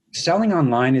selling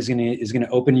online is gonna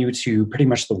open you to pretty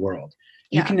much the world.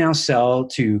 You can now sell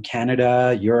to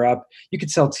Canada, Europe. You could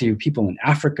sell to people in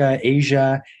Africa,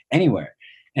 Asia, anywhere.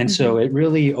 And so it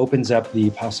really opens up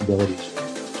the possibilities.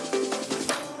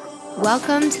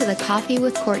 Welcome to the Coffee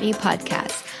with Courtney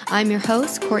podcast. I'm your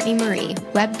host, Courtney Marie,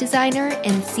 web designer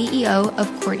and CEO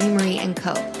of Courtney Marie &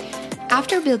 Co.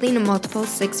 After building a multiple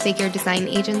six-figure design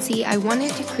agency, I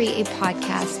wanted to create a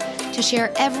podcast to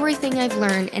share everything I've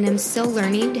learned and am still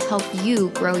learning to help you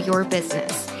grow your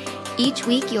business. Each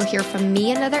week, you'll hear from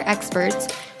me and other experts,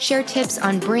 share tips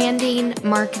on branding,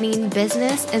 marketing,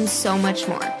 business, and so much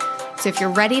more. So if you're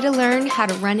ready to learn how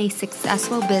to run a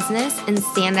successful business and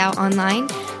stand out online,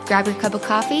 grab your cup of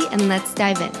coffee and let's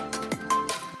dive in.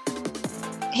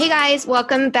 Hey guys,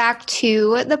 welcome back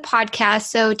to the podcast.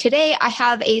 So today I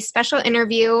have a special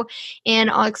interview and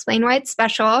I'll explain why it's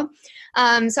special.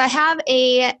 So I have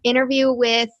a interview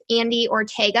with Andy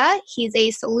Ortega. He's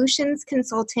a solutions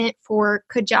consultant for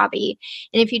Kajabi.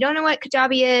 And if you don't know what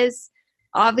Kajabi is,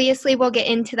 obviously we'll get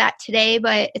into that today,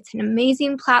 but it's an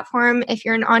amazing platform. If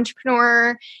you're an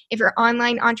entrepreneur, if you're an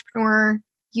online entrepreneur,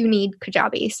 you need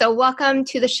Kajabi. So welcome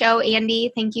to the show,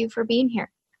 Andy. Thank you for being here.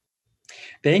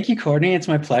 Thank you, Courtney. It's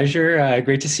my pleasure.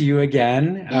 Great to see you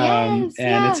again.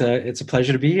 It's a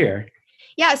pleasure to be here.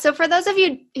 Yeah. So for those of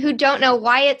you who don't know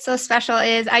why it's so special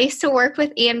is I used to work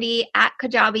with Andy at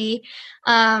Kajabi.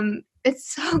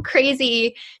 It's so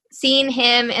crazy seeing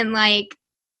him and like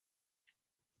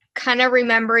kind of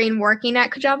remembering working at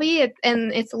Kajabi,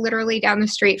 and it's literally down the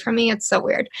street from me. It's so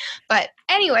weird. But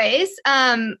anyways,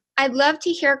 I'd love to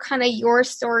hear kind of your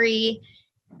story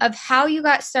of how you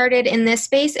got started in this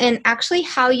space and actually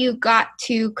how you got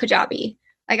to Kajabi.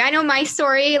 Like, I know my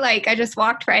story, like I just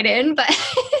walked right in, but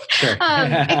Sure.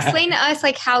 Explain to us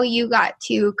like how you got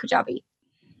to Kajabi.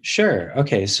 Sure.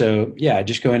 Okay. So yeah,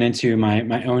 just going into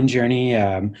my own journey,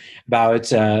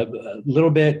 about a little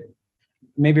bit,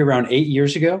 maybe around 8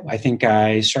 years ago, I think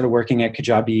I started working at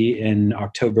Kajabi in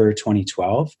October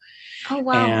 2012. Oh,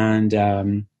 wow. And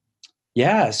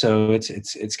so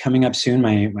it's coming up soon.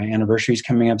 My anniversary is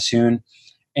coming up soon.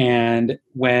 And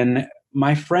when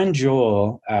my friend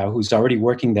Joel, who's already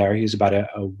working there, he was about a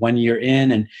 1 year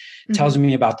in and tells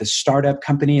me about this startup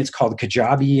company. It's called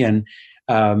Kajabi. And,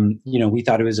 we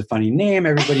thought it was a funny name.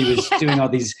 Everybody was doing all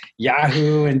these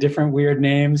Yahoo and different weird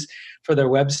names for their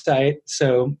website.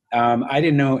 So I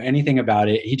didn't know anything about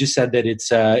it. He just said that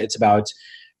it's a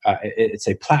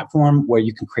platform where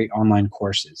you can create online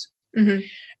courses.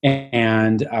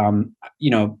 And,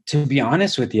 to be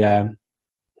honest with you, I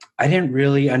didn't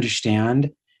really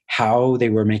understand how they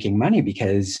were making money,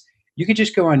 because you could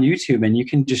just go on YouTube and you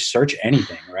can just search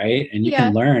anything, right? And you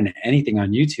can learn anything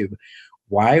on YouTube.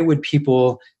 Why would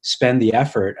people spend the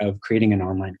effort of creating an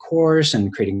online course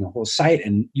and creating a whole site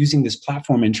and using this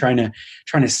platform and trying to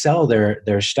sell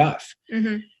their stuff?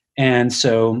 And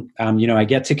so, I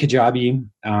get to Kajabi.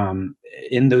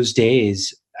 In those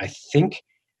days, I think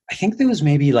there was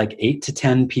maybe like 8 to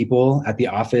 10 people at the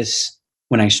office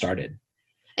when I started.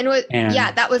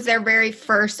 That was their very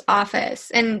first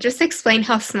office. And just explain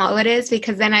how small it is,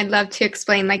 because then I'd love to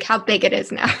explain like how big it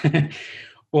is now.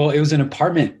 Well, it was an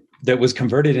apartment that was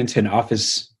converted into an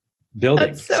office building.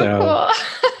 That's so cool.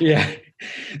 Yeah.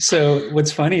 So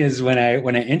what's funny is when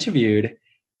I interviewed,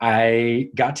 I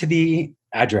got to the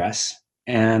address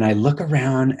and I look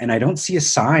around and I don't see a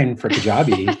sign for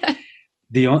Kajabi.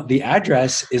 The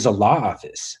address is a law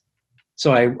office.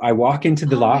 So I walk into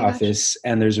the law office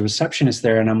and there's a receptionist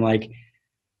there, and I'm like,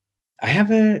 I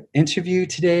have an interview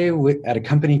today at a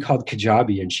company called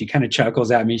Kajabi. And she kind of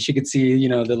chuckles at me. She could see,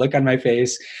 the look on my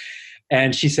face.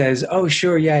 And she says, oh,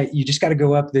 sure. Yeah. You just got to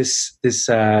go up this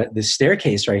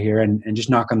staircase right here and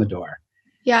just knock on the door.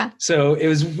 Yeah. So it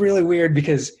was really weird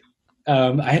because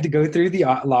I had to go through the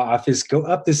law office, go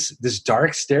up this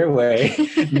dark stairway,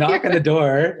 knock on the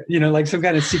door, like some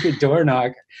kind of secret door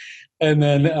knock. And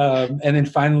then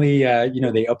finally,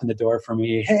 they opened the door for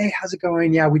me. Hey, how's it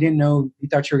going? Yeah, we didn't know. We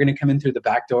thought you were going to come in through the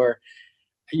back door.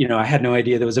 I had no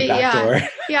idea there was a back door.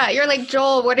 Yeah, you're like,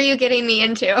 Joel, what are you getting me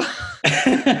into?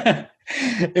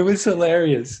 It was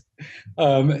hilarious.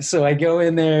 So I go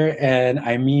in there and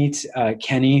I meet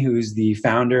Kenny, who's the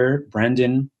founder,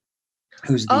 Brendan,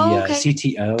 who's the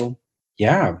CTO.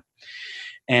 Yeah.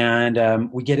 And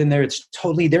we get in there. It's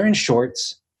totally, they're in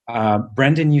shorts.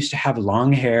 Brendan used to have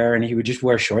long hair and he would just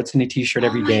wear shorts and a t-shirt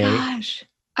every day. Oh my gosh.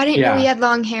 I didn't know he had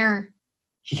long hair.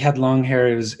 He had long hair.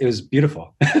 It was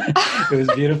beautiful. It was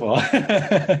beautiful.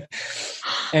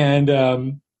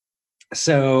 And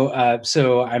so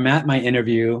I'm at my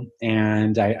interview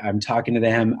and I'm talking to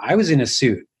them. I was in a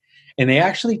suit and they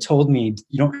actually told me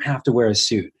you don't have to wear a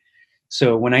suit.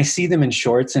 So when I see them in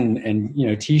shorts and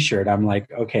t-shirt, I'm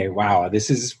like, okay, wow, this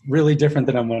is really different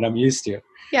than what I'm used to.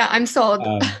 Yeah, I'm sold.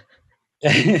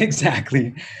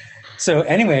 Exactly. So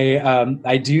anyway,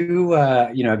 I do,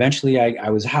 eventually I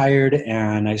was hired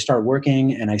and I started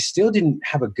working, and I still didn't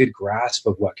have a good grasp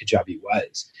of what Kajabi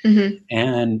was. Mm-hmm.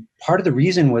 And part of the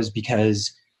reason was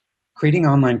because creating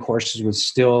online courses was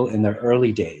still in the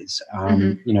early days.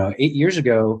 8 years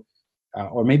ago,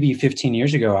 or maybe 15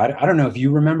 years ago, I don't know if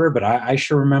you remember, but I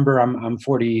sure remember. I'm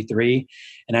 43,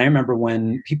 and I remember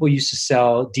when people used to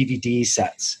sell DVD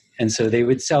sets, and so they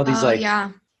would sell these maybe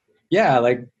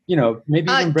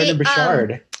even Brendan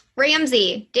Burchard.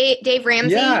 Ramsey, Dave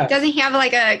Ramsey. Yeah. Doesn't he have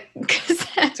like a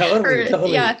cassette?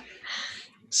 Totally. Yeah.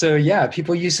 So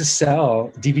people used to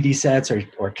sell DVD sets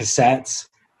or cassettes,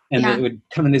 and it would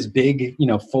come in this big,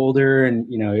 folder, and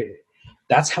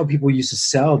that's how people used to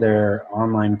sell their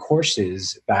online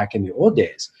courses back in the old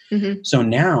days. Mm-hmm. So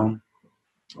now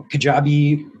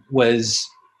Kajabi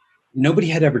nobody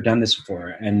had ever done this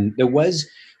before. And there was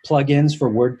plugins for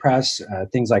WordPress,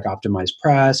 things like Optimized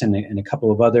Press and a couple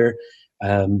of other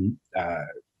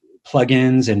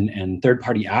plugins and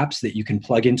third-party apps that you can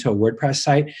plug into a WordPress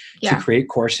site to create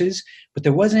courses. But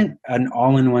there wasn't an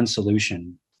all-in-one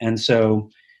solution. And so,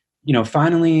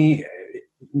 finally,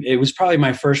 it was probably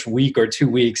my first week or 2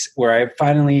 weeks where I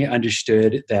finally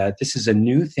understood that this is a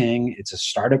new thing. It's a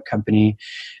startup company.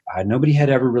 Nobody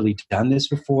had ever really done this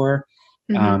before.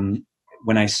 Mm-hmm.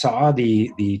 When I saw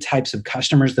the types of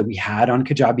customers that we had on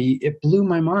Kajabi, it blew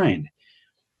my mind.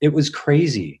 It was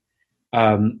crazy.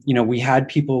 We had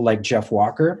people like Jeff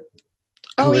Walker,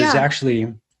 who is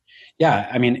actually,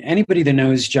 anybody that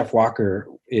knows Jeff Walker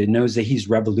knows that he's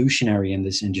revolutionary in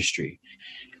this industry.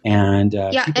 And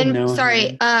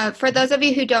for those of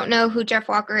you who don't know who Jeff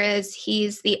Walker is,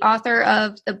 he's the author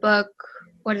of the book,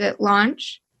 what is it,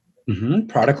 Launch? Mm-hmm.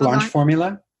 Product Launch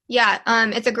Formula. Yeah,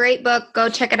 it's a great book. Go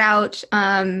check it out.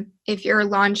 If you're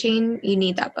launching, you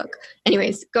need that book.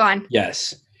 Anyways, go on.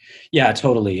 Yes. Yeah,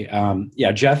 totally.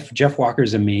 Jeff Walker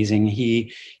is amazing.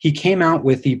 He came out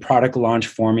with the Product Launch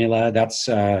Formula. That's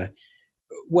let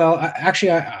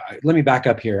me back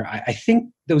up here. I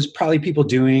think there was probably people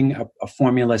doing a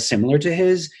formula similar to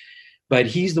his, but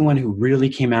he's the one who really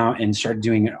came out and started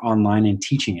doing it online and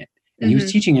teaching it. And he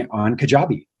was teaching it on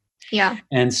Kajabi. Yeah.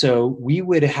 And so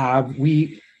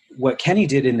what Kenny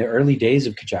did in the early days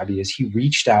of Kajabi is he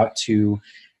reached out to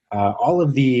all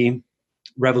of the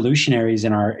revolutionaries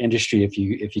in our industry, if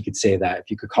you could say that, if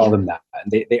you could call them that.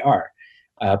 And they are.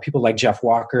 People like Jeff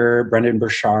Walker, Brendan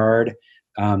Burchard,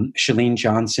 Shalene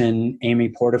Johnson, Amy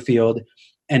Porterfield,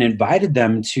 and invited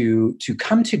them to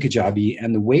come to Kajabi.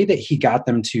 And the way that he got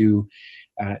them to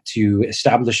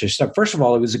establish their stuff, first of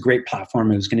all, it was a great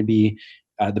platform. It was going to be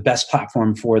the best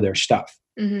platform for their stuff.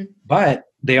 Mm-hmm. But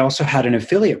they also had an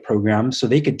affiliate program, so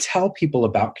they could tell people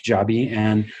about Kajabi,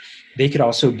 and they could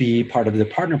also be part of the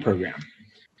partner program.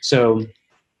 So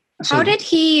how did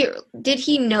he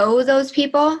know those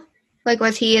people? Like,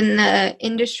 was he in the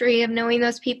industry of knowing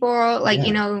those people? Like,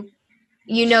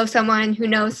 someone who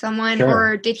knows someone, sure.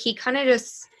 Or did he kind of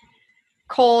just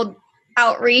cold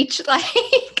outreach?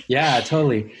 Like, yeah,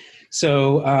 totally.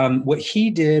 So what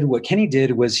Kenny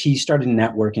did was he started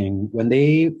networking. When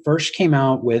they first came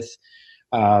out with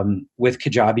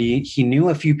Kajabi, he knew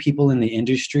a few people in the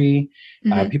industry,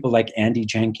 people like Andy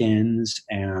Jenkins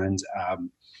and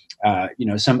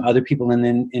some other people in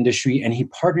the industry, and he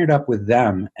partnered up with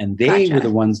them, and they were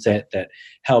the ones that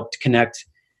helped connect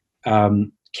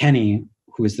Kenny,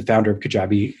 who is the founder of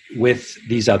Kajabi, with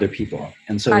these other people.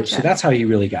 And so that's how he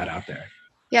really got out there.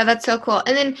 Yeah, that's so cool.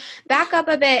 And then back up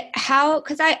a bit,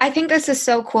 because I think this is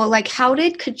so cool. Like, how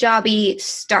did Kajabi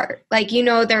start? Like,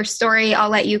 their story. I'll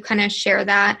let you kind of share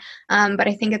that. But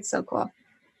I think it's so cool.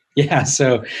 Yeah.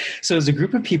 So it was a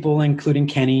group of people, including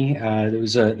Kenny. There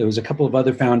was a couple of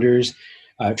other founders,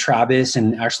 Travis,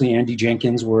 and actually Andy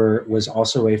Jenkins was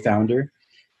also a founder.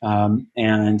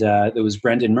 And there was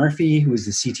Brendan Murphy, who was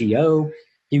the CTO.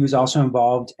 He was also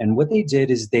involved. And what they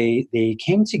did is they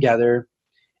came together,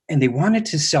 and they wanted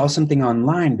to sell something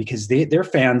online because they're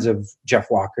fans of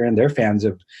Jeff Walker, and they're fans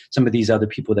of some of these other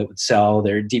people that would sell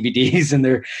their DVDs and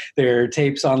their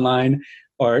tapes online,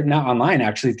 or not online,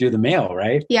 actually through the mail,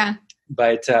 right? Yeah.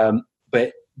 But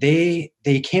they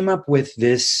came up with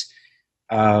this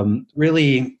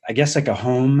really, I guess, like a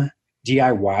home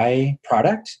DIY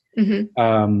product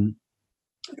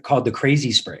called the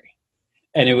Crazy Spray.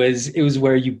 And it was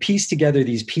where you piece together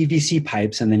these PVC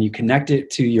pipes and then you connect it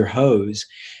to your hose.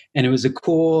 And it was a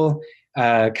cool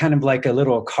kind of like a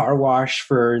little car wash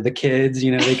for the kids.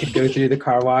 You know, they could go through the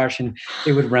car wash and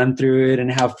they would run through it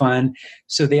and have fun.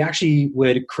 So they actually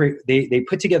would create, they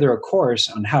put together a course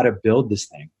on how to build this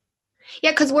thing.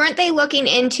 Yeah, because weren't they looking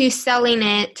into selling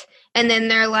it? And then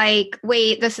they're like,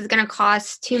 wait, this is going to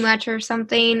cost too much or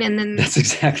something. And then that's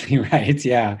exactly right.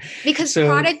 Yeah. Because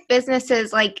product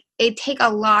businesses, like, it take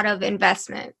a lot of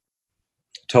investment.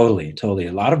 Totally.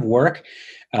 A lot of work,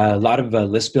 a lot of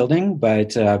list building.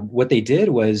 But what they did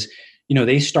was, you know,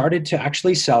 they started to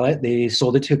actually sell it. They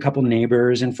sold it to a couple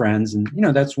neighbors and friends. And, you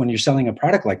know, that's when you're selling a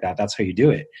product like that. That's how you do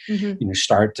it. You know,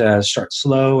 start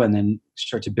slow and then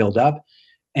start to build up.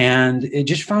 And it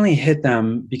just finally hit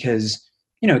them because,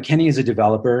 you know, Kenny is a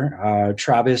developer.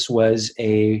 Travis was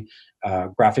a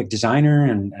graphic designer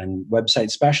and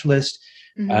website specialist.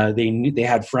 They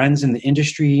had friends in the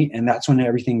industry, and that's when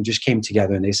everything just came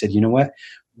together. And they said, you know what,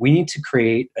 we need to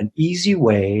create an easy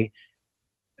way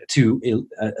to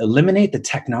eliminate the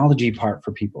technology part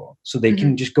for people, so they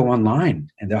can just go online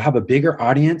and they'll have a bigger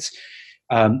audience.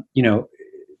 You know,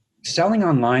 selling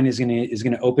online is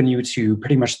gonna open you to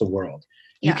pretty much the world.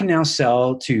 You can now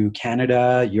sell to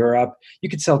Canada, Europe. You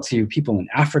could sell to people in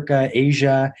Africa,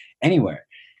 Asia, anywhere.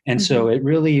 And so it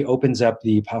really opens up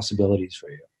the possibilities for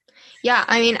you. Yeah.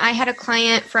 I mean, I had a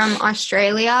client from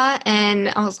Australia and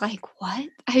I was like, what?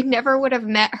 I never would have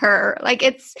met her. Like,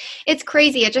 it's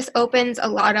crazy. It just opens a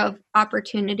lot of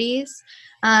opportunities.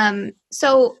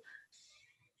 So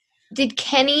did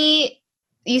Kenny,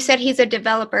 you said he's a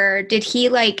developer. Did he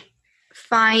like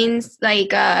finds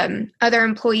like other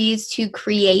employees to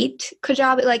create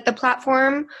Kajabi, like the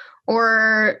platform,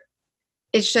 or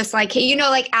it's just like, you know,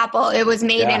 like Apple, it was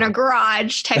made in a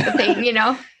garage type of thing, you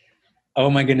know? Oh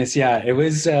my goodness, yeah. It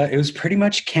was pretty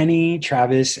much Kenny,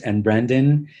 Travis, and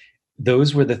Brendan.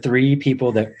 Those were the three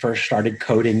people that first started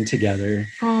coding together.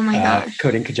 Oh my gosh.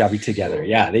 Coding Kajabi together.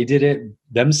 Yeah, they did it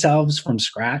themselves from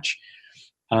scratch.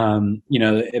 You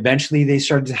know, eventually they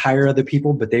started to hire other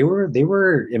people, but they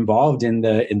were involved in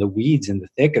the weeds, in the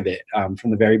thick of it,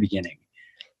 from the very beginning.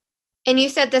 And you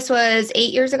said this was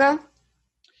 8 years ago?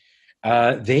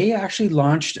 They actually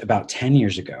launched about 10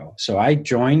 years ago. So I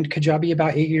joined Kajabi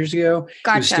about 8 years ago.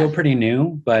 Gotcha. It was still pretty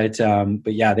new, but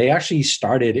yeah, they actually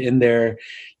started in their,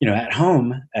 you know, at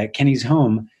home, at Kenny's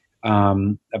home,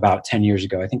 about 10 years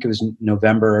ago. I think it was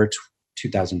November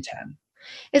 2010.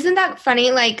 Isn't that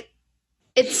funny? Like,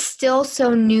 it's still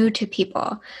so new to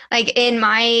people. Like in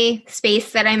my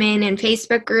space that I'm in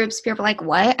Facebook groups, people are like,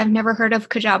 what? I've never heard of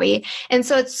Kajabi. And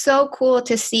so it's so cool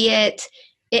to see it.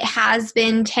 It has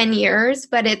been 10 years,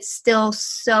 but it's still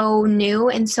so new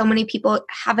and so many people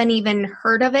haven't even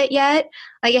heard of it yet.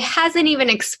 Like, it hasn't even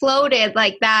exploded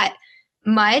like that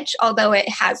much, although it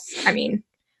has, I mean,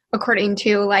 according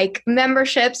to like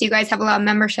memberships, you guys have a lot of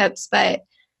memberships, but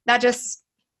that just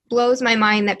blows my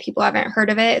mind that people haven't heard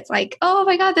of it. It's like, oh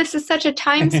my God, this is such a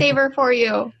time saver for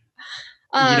you.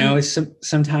 You know,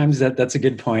 sometimes that's a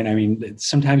good point. I mean,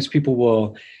 sometimes people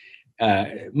will,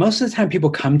 most of the time people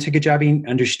come to Kajabi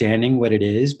understanding what it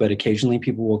is, but occasionally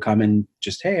people will come and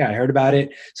just, hey, I heard about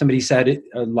it. Somebody said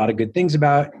a lot of good things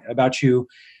about you,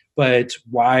 but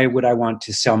why would I want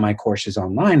to sell my courses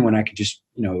online when I could just,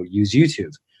 you know, use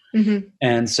YouTube?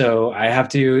 And so I have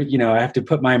to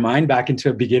put my mind back into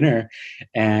a beginner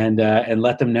and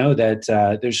let them know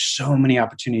that there's so many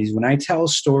opportunities. When I tell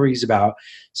stories about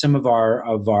some of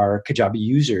our Kajabi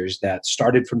users that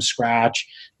started from scratch,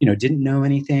 you know, didn't know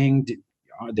anything,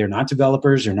 they're not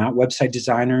developers, they're not website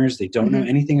designers, they don't know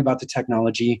anything about the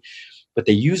technology, but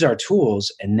they use our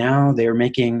tools and now they're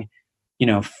making, you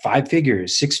know, 5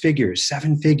 figures, 6 figures,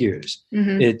 7 figures.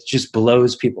 It just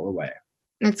blows people away.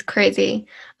 It's crazy.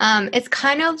 It's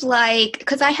kind of like,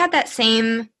 because I had that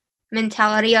same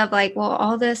mentality of like, well,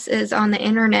 all this is on the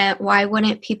internet. Why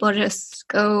wouldn't people just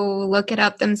go look it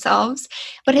up themselves?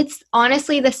 But it's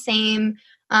honestly the same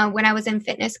when I was in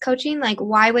fitness coaching. Like,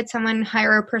 why would someone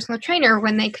hire a personal trainer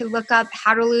when they could look up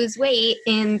how to lose weight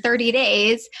in 30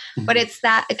 days? But it's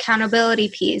that accountability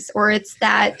piece, or it's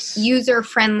that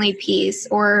user-friendly piece,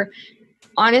 or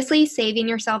honestly saving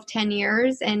yourself 10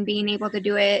 years and being able to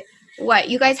do it. What,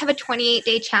 you guys have a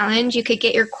 28-day challenge? You could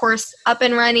get your course up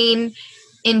and running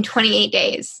in 28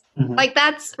 days. Like,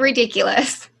 that's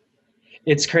ridiculous.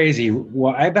 It's crazy.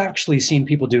 Well, I've actually seen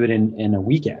people do it in a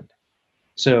weekend.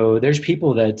 So there's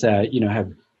people that, you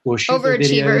know, will shoot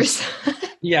overachievers.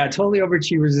 Yeah, totally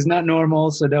overachievers. It's not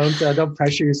normal. So don't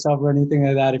pressure yourself or anything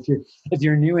like that. If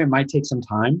you're new, it might take some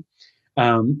time.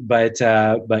 But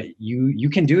you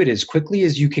can do it as quickly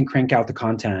as you can crank out the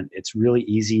content. It's really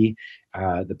easy.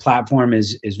 The platform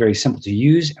is very simple to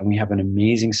use, and we have an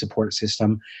amazing support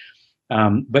system.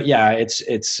 But yeah,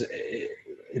 it's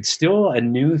still a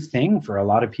new thing for a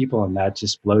lot of people, and that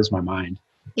just blows my mind.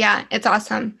 Yeah, it's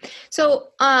awesome. So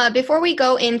before we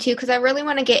go into, because I really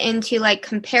want to get into like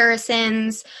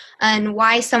comparisons and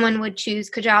why someone would choose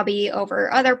Kajabi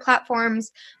over other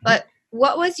platforms, but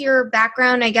what was your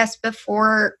background, I guess,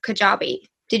 before Kajabi?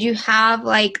 Did you have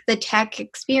like the tech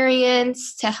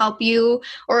experience to help you,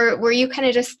 or were you kind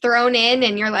of just thrown in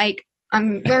and you're like,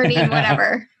 I'm learning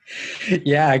whatever?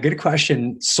 Yeah, good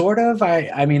question. Sort of.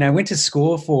 I mean, I went to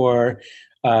school for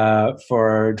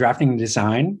drafting and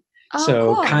design. Oh,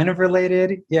 So cool. kind of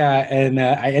related. Yeah. And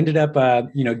I ended up,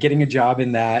 getting a job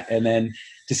in that and then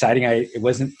deciding it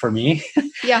wasn't for me.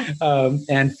 Yeah.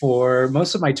 And for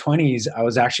most of my 20s, I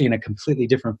was actually in a completely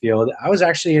different field. I was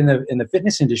actually in the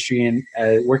fitness industry and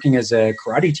working as a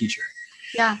karate teacher.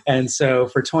 Yeah. And so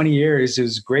for 20 years, it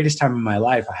was the greatest time of my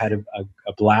life. I had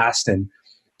a blast and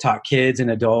taught kids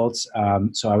and adults.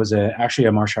 So I was actually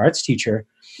a martial arts teacher.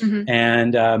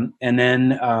 And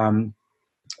then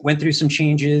went through some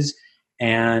changes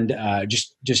and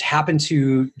just happened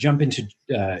to jump into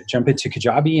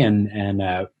Kajabi and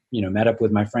met up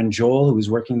with my friend Joel, who was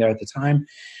working there at the time.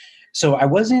 So I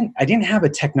didn't have a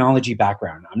technology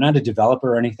background. I'm not a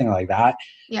developer or anything like that.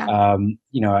 Yeah.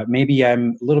 Maybe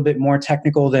I'm a little bit more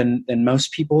technical than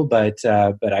most people, but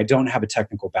I don't have a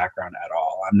technical background at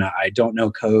all. I don't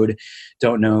know code,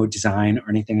 don't know design or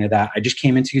anything like that. I just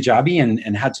came into Kajabi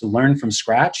and had to learn from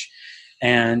scratch.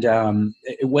 And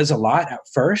it was a lot at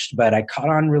first, but I caught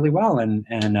on really well. And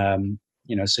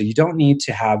so you don't need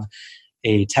to have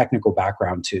a technical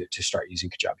background to start using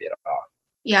Kajabi at all.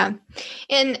 Yeah.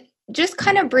 And just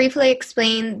kind of briefly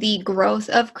explain the growth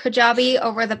of Kajabi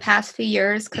over the past few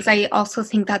years, because I also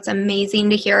think that's amazing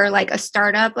to hear like a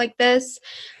startup like this.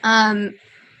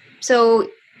 So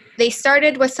they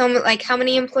started with how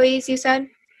many employees you said?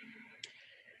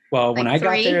 Well, when I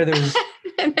got there was,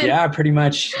 pretty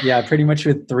much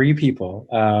with 3 people.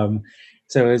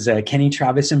 So it was Kenny,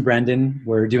 Travis, and Brendan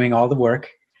were doing all the work.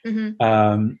 And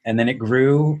then it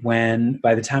grew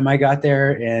by the time I got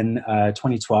there in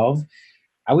 2012,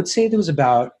 I would say there was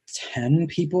about 10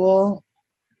 people,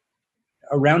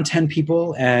 around 10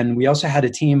 people. And we also had a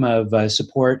team of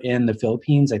support in the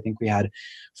Philippines. I think we had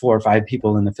 4 or 5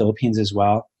 people in the Philippines as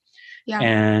well. Yeah.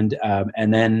 And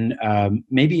then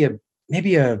maybe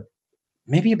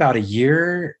about a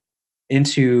year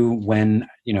into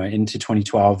into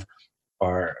 2012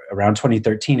 or around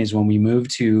 2013 is when we moved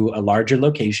to a larger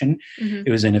location. It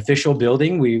was an official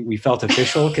building. We felt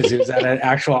official because it was at an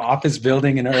actual office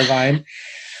building in Irvine.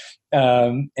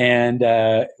 And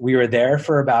we were there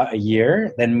for about a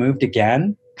year, then moved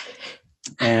again.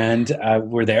 And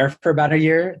we're there for about a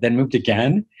year, then moved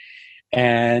again.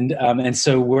 And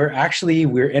so we're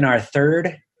in our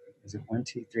third. Is it 1,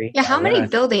 2, 3? Yeah, how many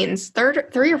buildings? 3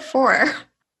 or 4?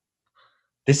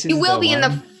 You will be in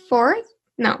the 4th?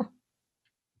 No.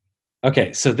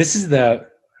 Okay, so this is the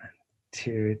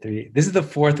 2, 3. This is the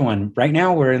 4th one. Right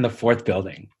now, we're in the 4th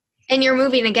building. And you're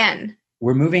moving again.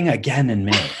 We're moving again in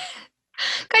May.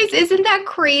 Guys, isn't that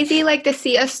crazy? Like to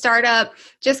see a startup,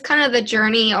 just kind of the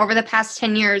journey over the past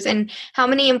 10 years. And how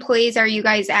many employees are you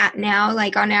guys at now,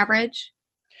 like on average?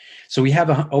 So we have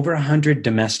over 100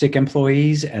 domestic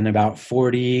employees and about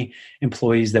 40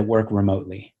 employees that work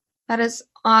remotely. That is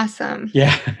awesome.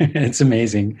 Yeah, it's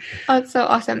amazing. Oh, it's so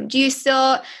awesome. Do you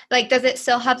still, does it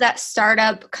still have that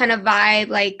startup kind of vibe?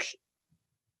 Like,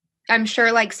 I'm sure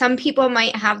some people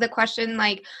might have the question,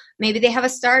 maybe they have a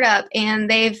startup and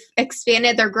they've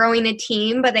expanded, they're growing a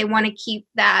team, but they want to keep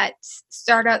that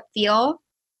startup feel,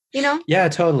 Yeah,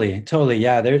 totally.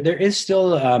 Yeah, there is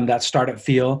still that startup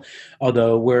feel,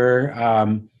 although we're,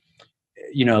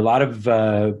 a lot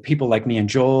of people like me and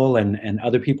Joel and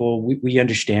other people, we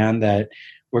understand that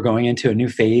we're going into a new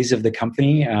phase of the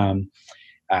company.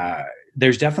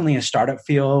 There's definitely a startup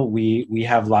feel. We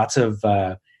have lots of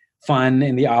fun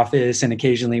in the office, and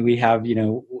occasionally we have,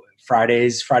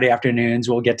 Friday afternoons,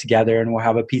 we'll get together and we'll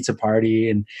have a pizza party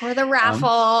or the raffle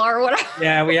or whatever.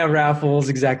 Yeah, we have raffles.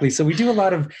 Exactly. So we do a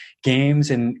lot of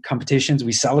games and competitions.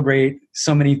 We celebrate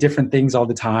so many different things all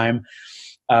the time.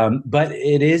 But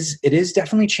it is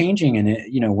definitely changing.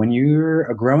 And when you're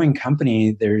a growing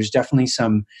company, there's definitely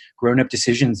some grown-up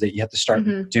decisions that you have to start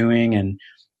doing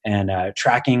and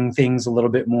tracking things a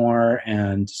little bit more.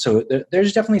 And so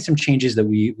there's definitely some changes that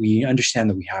we understand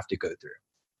that we have to go through.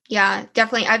 Yeah,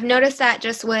 definitely. I've noticed that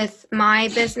just with my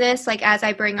business, as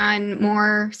I bring on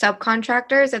more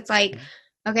subcontractors, it's okay,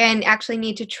 I actually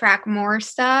need to track more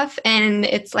stuff. And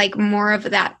it's more of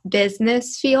that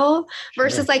business feel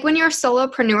versus when you're a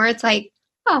solopreneur, it's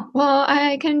oh, well,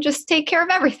 I can just take care of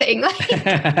everything.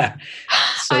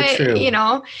 So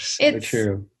true. So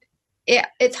true.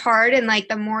 It's hard. And like,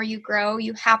 the more you grow,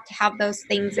 you have to have those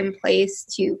things in place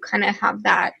to kind of have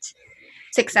that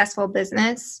successful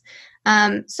business.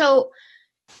 So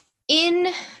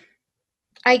in,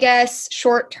 I guess,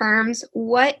 short terms,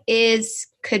 what is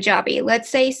Kajabi? Let's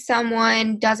say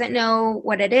someone doesn't know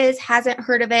what it is, hasn't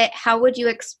heard of it. How would you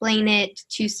explain it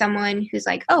to someone who's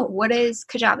like, oh, what is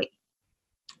Kajabi?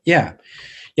 Yeah,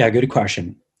 good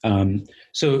question.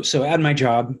 So at my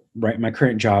job, right, my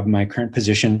current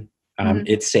position,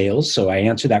 it's sales. So I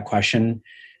answer that question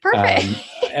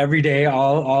every day,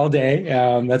 all day.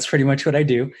 That's pretty much what I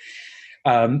do.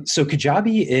 So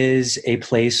Kajabi is a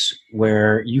place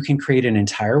where you can create an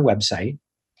entire website.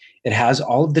 It has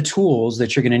all of the tools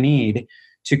that you're going to need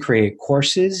to create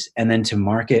courses and then to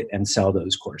market and sell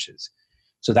those courses.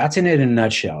 So that's in it in a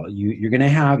nutshell. You're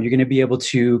going to be able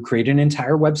to create an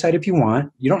entire website if you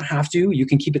want. You don't have to. You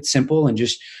can keep it simple and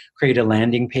just create a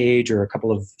landing page or a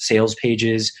couple of sales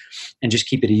pages and just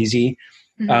keep it easy.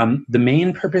 Mm-hmm. The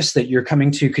main purpose that you're coming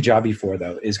to Kajabi for,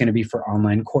 though, is going to be for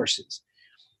online courses.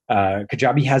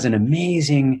 Kajabi has an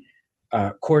amazing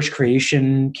course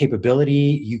creation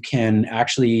capability. You can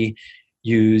actually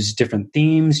use different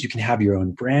themes. You can have your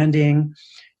own branding.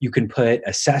 You can put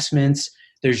assessments.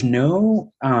 There's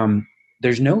no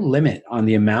limit on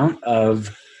the amount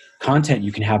of content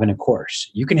you can have in a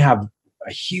course. You can have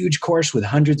a huge course with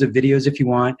hundreds of videos if you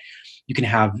want. You can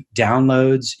have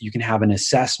downloads. You can have an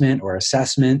assessment or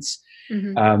assessments.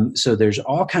 Mm-hmm. So there's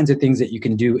all kinds of things that you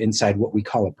can do inside what we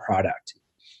call a product.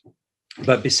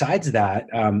 But besides that,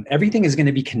 everything is going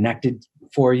to be connected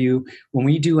for you. When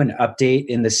we do an update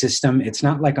in the system, it's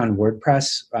not like on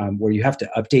WordPress where you have to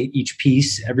update each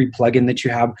piece, every plugin that you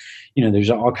have. There's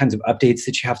all kinds of updates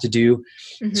that you have to do.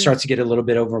 Mm-hmm. It starts to get a little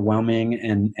bit overwhelming.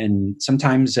 And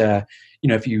sometimes,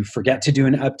 if you forget to do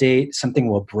an update, something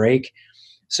will break.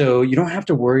 So you don't have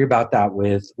to worry about that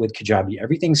with Kajabi.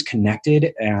 Everything's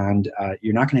connected, and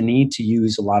you're not going to need to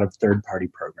use a lot of third-party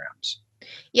programs.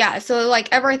 Yeah, so like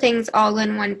everything's all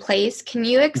in one place. Can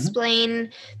you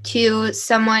explain to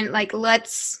someone, like,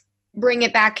 let's bring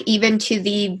it back even to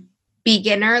the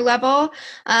beginner level.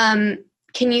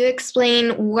 Can you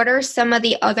explain what are some of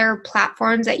the other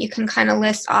platforms that you can kind of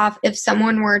list off if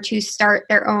someone were to start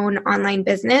their own online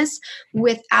business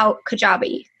without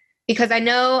Kajabi? Because I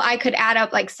know I could add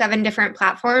up like 7 different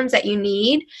platforms that you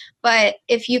need, but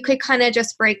if you could kind of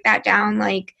just break that down,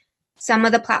 like some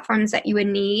of the platforms that you would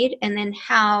need, and then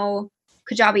how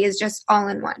Kajabi is just all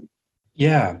in one.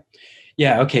 Yeah.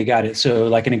 Okay. Got it. So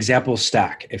like an example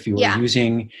stack, if you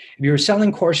were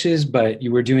selling courses, but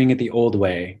you were doing it the old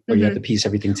way, where you had to piece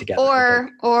everything together.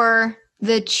 Or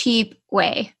the cheap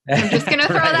way. I'm just going to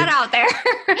throw that out there.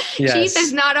 Yes. Cheap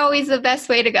is not always the best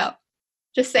way to go.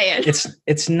 Just saying.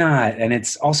 It's not. And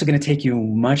it's also going to take you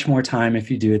much more time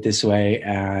if you do it this way.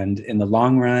 And in the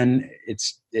long run,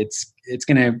 it's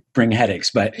going to bring headaches.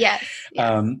 But yes.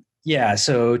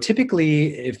 So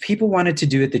typically, if people wanted to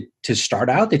do it to start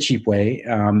out the cheap way,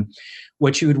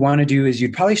 what you would want to do is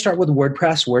you'd probably start with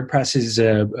WordPress. WordPress is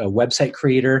a website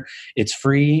creator. It's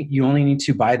free. You only need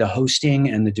to buy the hosting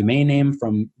and the domain name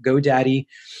from GoDaddy.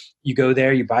 You go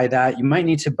there, you buy that. You might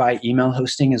need to buy email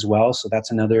hosting as well. So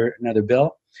that's another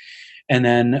bill. And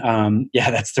then,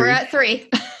 that's 3. We're at 3.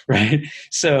 Right.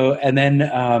 So, and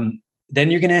then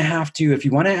you're going to have to, if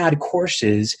you want to add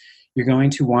courses, you're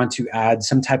going to want to add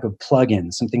some type of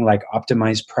plugin, something like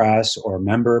Optimize Press or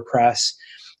Member Press.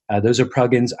 Those are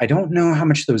plugins. I don't know how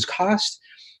much those cost.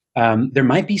 There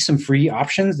might be some free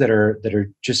options that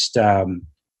are just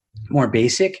more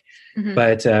basic. Mm-hmm.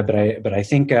 But I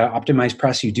think Optimize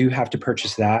Press, you do have to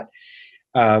purchase that.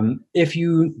 If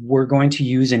you were going to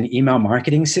use an email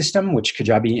marketing system, which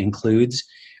Kajabi includes,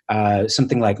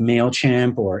 something like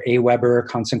MailChimp or Aweber,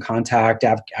 Constant Contact,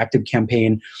 Active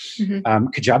Campaign,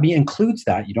 Kajabi includes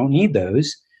that. You don't need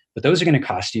those, but those are going to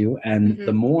cost you. And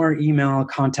the more email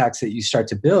contacts that you start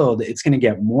to build, it's going to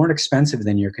get more expensive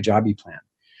than your Kajabi plan.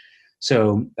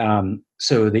 So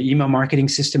the email marketing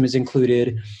system is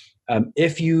included.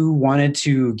 If you wanted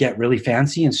to get really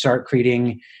fancy and start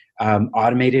creating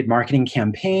automated marketing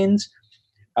campaigns,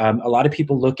 a lot of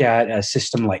people look at a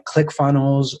system like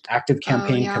ClickFunnels, Active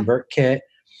Campaign, ConvertKit.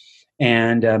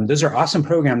 And those are awesome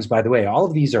programs, by the way. All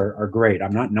of these are great.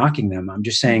 I'm not knocking them. I'm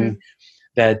just saying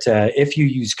that if you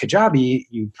use Kajabi,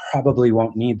 you probably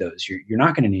won't need those. You're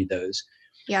not going to need those.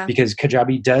 Yeah. Because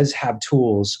Kajabi does have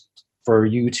tools for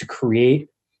you to create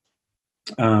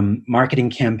marketing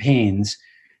campaigns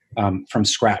from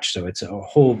scratch. So it's a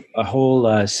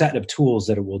whole set of tools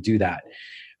that will do that.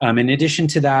 In addition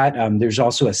to that, there's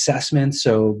also assessments.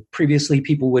 So previously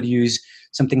people would use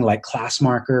something like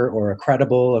ClassMarker or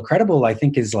Accredible. Accredible, I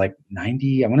think, is like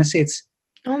 90. I want to say it's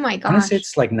Oh my I want to say gosh.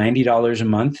 it's like $90 a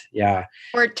month. Yeah.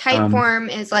 Or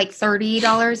Typeform is like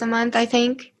 $30 a month, I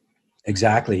think.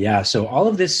 Exactly. Yeah. So all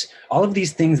of these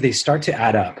things, they start to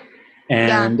add up.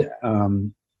 Yeah. And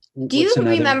Do you what's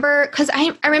another? remember, because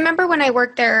I remember when I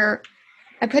worked there,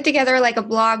 I put together like a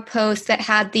blog post that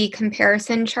had the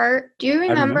comparison chart. Do you I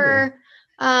remember.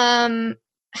 remember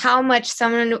how much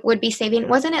someone would be saving?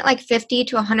 Wasn't it like $50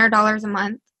 to $100 a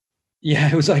month?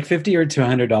 Yeah, it was like $50 or to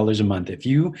 $100 a month. If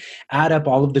you add up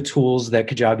all of the tools that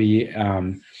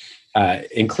Kajabi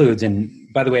includes, and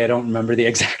by the way, I don't remember the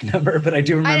exact number, but I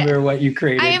do remember what you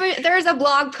created. There's a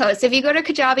blog post. If you go to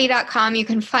kajabi.com, you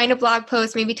can find a blog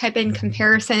post, maybe type in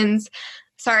comparisons.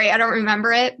 Sorry, I don't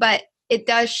remember it, but it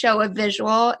does show a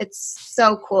visual. It's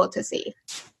so cool to see.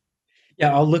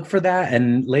 Yeah, I'll look for that,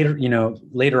 and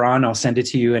later on, I'll send it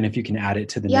to you, and if you can add it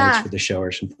to the notes for the show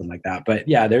or something like that. But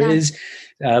yeah, there is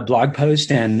a blog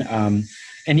post, and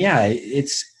yeah,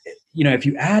 it's if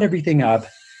you add everything up,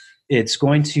 it's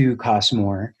going to cost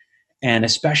more, and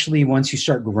especially once you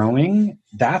start growing,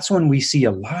 that's when we see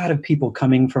a lot of people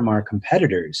coming from our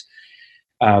competitors.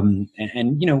 And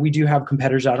we do have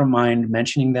competitors. I don't mind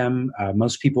mentioning them.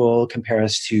 Most people compare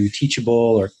us to Teachable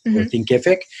or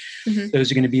Thinkific. Mm-hmm.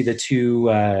 Those are going to be the two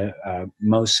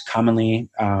most commonly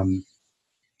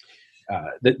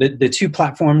the two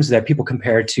platforms that people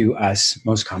compare to us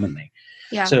most commonly.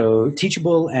 Yeah. So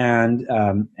Teachable and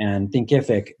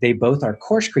Thinkific, they both are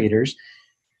course creators.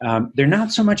 They're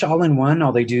not so much all in one.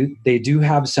 They do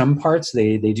have some parts.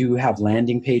 They do have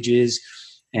landing pages.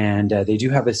 And they do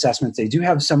have assessments. They do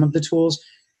have some of the tools.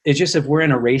 It's just if we're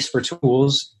in a race for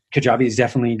tools, Kajabi is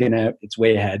definitely it's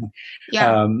way ahead.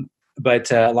 Yeah.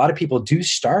 But a lot of people do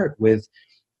start with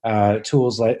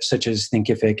tools such as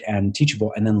Thinkific and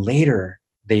Teachable, and then later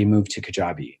they move to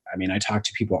Kajabi. I mean, I talk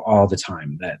to people all the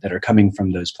time that are coming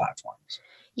from those platforms.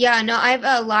 Yeah, no, I have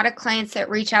a lot of clients that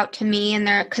reach out to me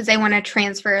and because they want to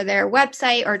transfer their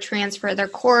website or transfer their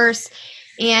course.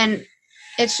 And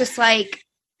it's just like,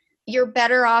 you're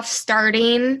better off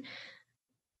starting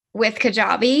with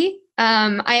Kajabi.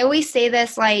 I always say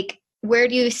this, like, where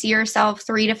do you see yourself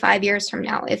 3 to 5 years from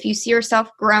now? If you see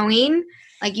yourself growing,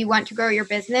 like you want to grow your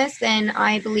business, then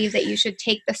I believe that you should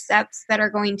take the steps that are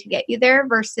going to get you there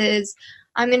versus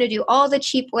I'm going to do all the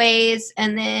cheap ways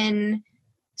and then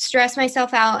stress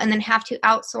myself out and then have to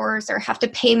outsource or have to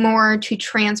pay more to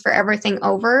transfer everything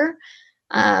over.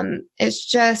 It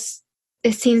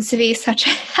seems to be such a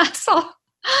hassle.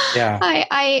 Yeah,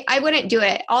 I wouldn't do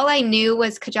it. All I knew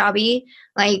was Kajabi.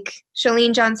 Like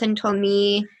Shalene Johnson told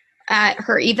me at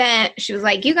her event, she was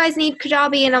like, "You guys need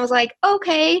Kajabi," and I was like,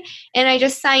 "Okay," and I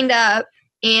just signed up.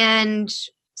 And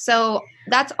so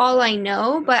that's all I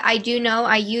know. But I do know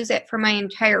I use it for my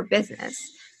entire business.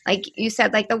 Like you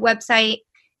said, like the website,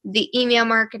 the email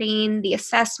marketing, the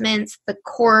assessments, the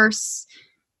course,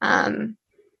 the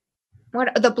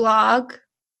blog,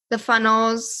 the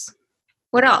funnels.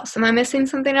 What else? Am I missing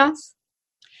something else?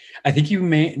 I think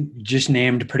you just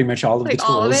named pretty much all of the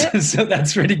tools. So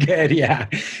that's pretty good. Yeah.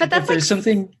 But that's there's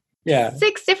something,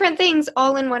 6 different things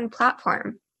all in one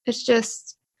platform. It's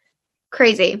just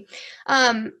crazy.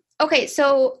 Okay.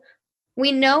 So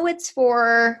we know it's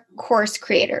for course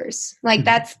creators. Like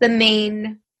that's the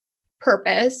main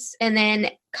purpose. And then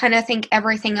kind of think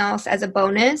everything else as a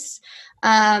bonus.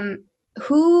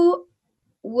 Who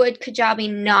would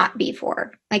Kajabi not be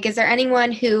for? Like, is there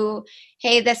anyone who,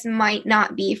 hey, this might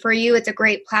not be for you? It's a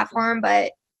great platform,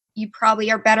 but you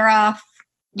probably are better off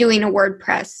doing a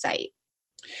WordPress site.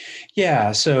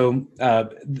 Yeah, so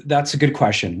that's a good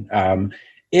question.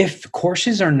 If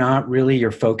courses are not really your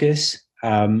focus,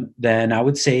 then I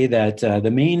would say that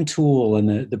the main tool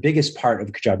and the biggest part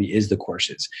of Kajabi is the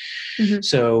courses. Mm-hmm.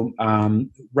 So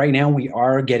right now we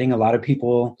are getting a lot of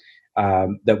people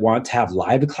that want to have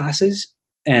live classes.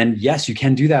 And yes, you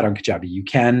can do that on Kajabi. You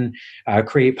can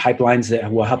create pipelines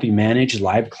that will help you manage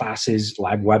live classes,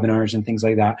 live webinars, and things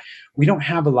like that. We don't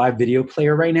have a live video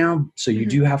player right now, so you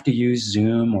do have to use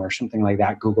Zoom or something like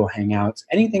that, Google Hangouts.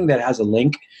 Anything that has a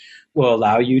link will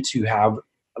allow you to have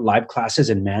live classes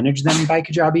and manage them by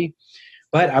Kajabi.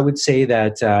 But I would say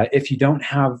that if you don't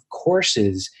have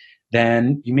courses,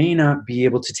 then you may not be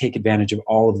able to take advantage of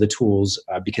all of the tools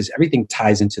because everything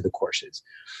ties into the courses.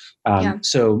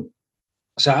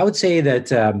 So I would say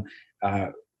that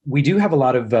we do have a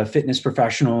lot of fitness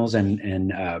professionals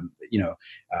and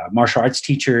martial arts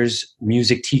teachers,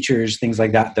 music teachers, things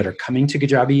like that are coming to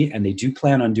Kajabi, and they do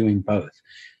plan on doing both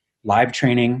live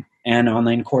training and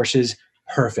online courses.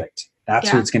 Perfect.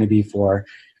 That's what it's going to be for.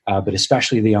 but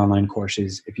especially the online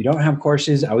courses. If you don't have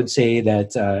courses, I would say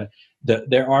that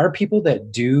there are people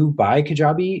that do buy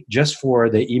Kajabi just for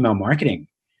the email marketing.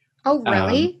 Oh,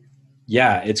 really?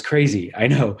 Yeah, it's crazy. I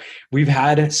know. We've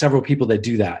had several people that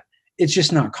do that. It's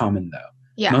just not common, though.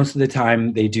 Yeah. Most of the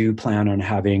time, they do plan on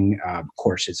having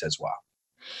courses as well.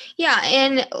 Yeah.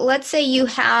 And let's say you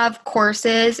have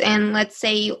courses, and let's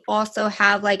say you also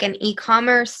have like an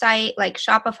e-commerce site like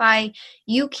Shopify.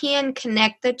 You can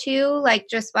connect the two, like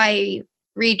just by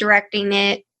redirecting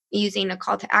it using a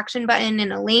call to action button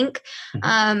and a link.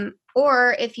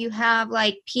 Or if you have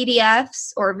like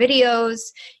PDFs or videos,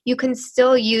 you can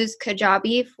still use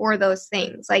Kajabi for those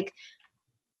things. Like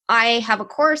I have a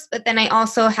course, but then I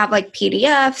also have like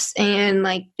PDFs and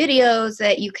like videos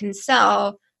that you can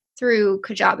sell through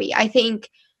Kajabi. I think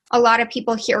a lot of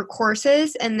people hear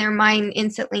courses and their mind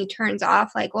instantly turns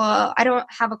off, like, well, I don't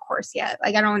have a course yet.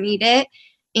 Like, I don't need it.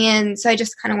 And so I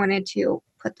just kind of wanted to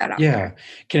put that out there.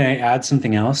 Can I add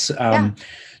something else?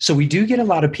 So we do get a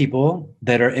lot of people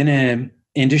that are in an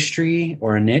industry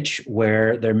or a niche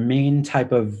where their main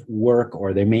type of work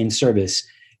or their main service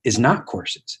is not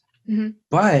courses,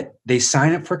 but they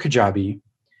sign up for Kajabi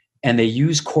and they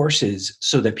use courses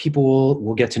so that people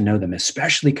will get to know them,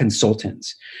 especially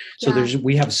consultants. So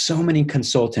we have so many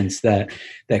consultants that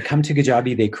come to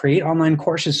Kajabi. They create online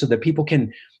courses so that people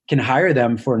can hire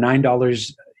them for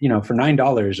 $9, for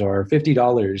 $9 or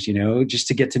 $50, just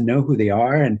to get to know who they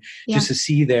are and just to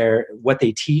see what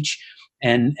they teach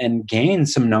and gain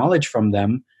some knowledge from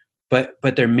them.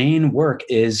 But their main work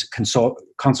is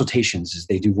consultations. Is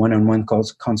they do one-on-one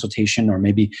consultation, or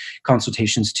maybe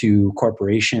consultations to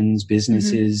corporations,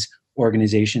 businesses,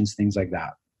 organizations, things like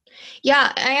that.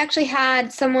 Yeah, I actually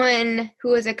had someone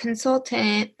who was a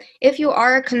consultant. If you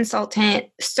are a consultant,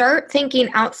 start thinking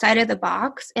outside of the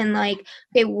box and like,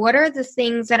 okay, what are the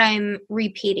things that I'm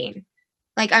repeating?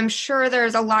 Like, I'm sure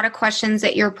there's a lot of questions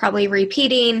that you're probably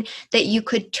repeating that you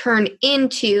could turn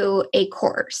into a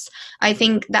course. I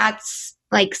think that's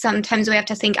like, sometimes we have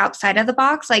to think outside of the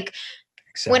box. Like,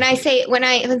 exactly.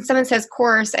 When someone says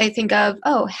course, I think of,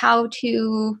 how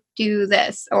to do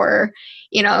this, or,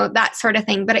 that sort of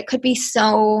thing, but it could be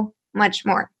so much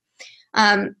more.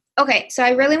 Okay. So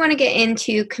I really want to get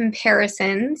into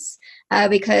comparisons,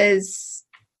 because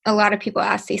a lot of people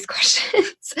ask these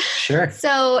questions. Sure.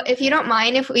 So if you don't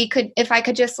mind, if I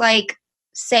could just like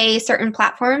say certain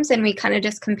platforms and we kind of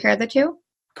just compare the two.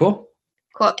 Cool.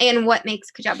 And what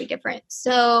makes Kajabi different?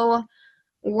 So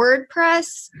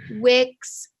WordPress,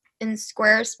 Wix, and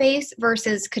Squarespace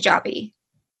versus Kajabi.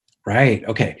 Right.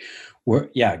 Okay.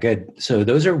 Good. So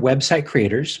those are website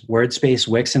creators. WordSpace,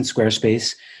 Wix, and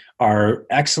Squarespace are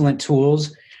excellent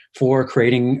tools for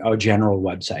creating a general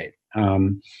website.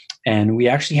 And we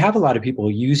actually have a lot of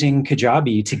people using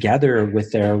Kajabi together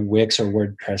with their Wix or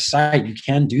WordPress site. You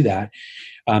can do that.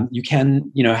 You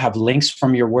can, have links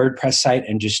from your WordPress site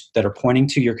and just that are pointing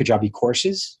to your Kajabi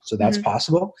courses. So that's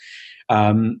possible.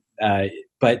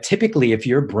 But typically, if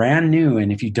you're brand new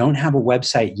and if you don't have a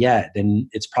website yet, then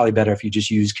it's probably better if you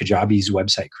just use Kajabi's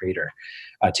website creator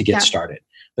to get started.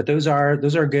 But those are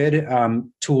good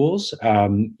tools.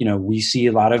 We see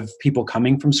a lot of people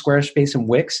coming from Squarespace and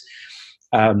Wix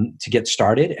to get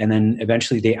started, and then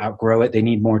eventually they outgrow it. They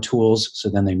need more tools, so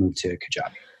then they move to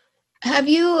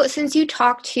Kajabi. Since you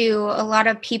talk to a lot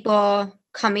of people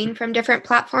coming from different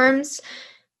platforms,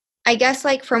 I guess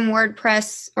like from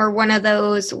WordPress or one of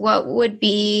those, do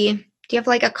you have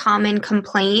like a common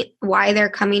complaint why they're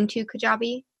coming to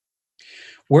Kajabi?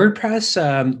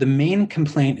 WordPress, the main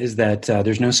complaint is that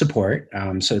there's no support.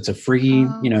 So it's a free,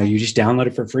 you just download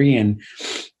it for free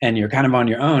and you're kind of on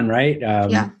your own, right?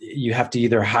 You have to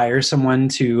either hire someone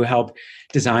to help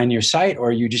design your site,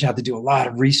 or you just have to do a lot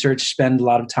of research, spend a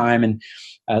lot of time and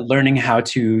learning how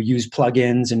to use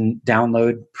plugins and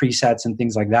download presets and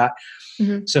things like that.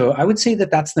 So I would say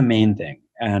that that's the main thing.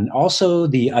 And also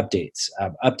the updates,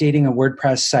 updating a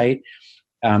WordPress site.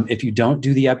 If you don't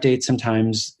do the updates,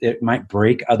 sometimes it might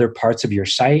break other parts of your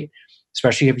site,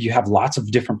 especially if you have lots of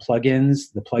different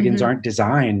plugins. The plugins aren't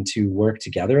designed to work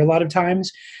together a lot of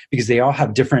times because they all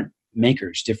have different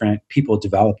makers, different people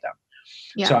develop them.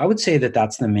 Yeah. So I would say that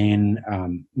that's the main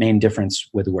difference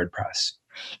with WordPress.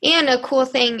 And a cool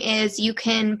thing is you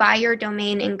can buy your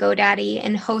domain in GoDaddy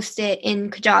and host it in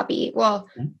Kajabi. Well,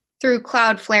 through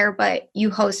Cloudflare, but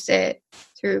you host it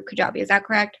through Kajabi. Is that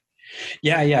correct?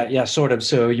 Yeah, sort of.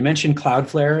 So you mentioned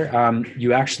Cloudflare.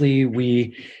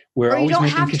 We're always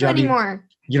making Kajabi. To anymore.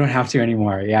 You don't have to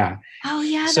anymore. Yeah. Oh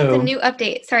yeah, that's a new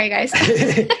update. Sorry, guys.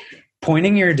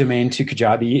 Pointing your domain to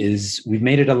Kajabi we've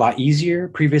made it a lot easier.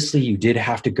 Previously, you did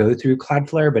have to go through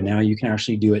Cloudflare, but now you can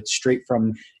actually do it straight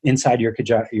from inside your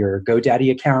GoDaddy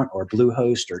account or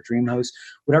Bluehost or DreamHost,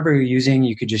 whatever you're using.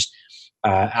 You could just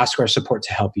ask our support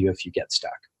to help you if you get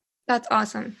stuck. That's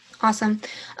awesome. Awesome.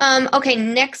 Okay,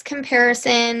 next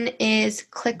comparison is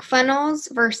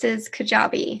ClickFunnels versus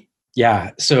Kajabi.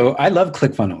 Yeah, so I love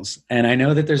ClickFunnels, and I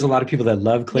know that there's a lot of people that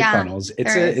love ClickFunnels.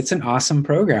 It's an awesome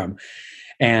program.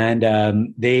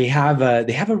 And they have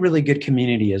a really good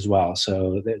community as well.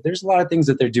 So there's a lot of things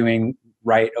that they're doing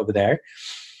right over there.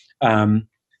 What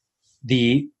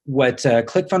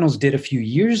ClickFunnels did a few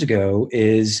years ago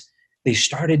is they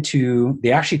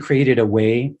actually created a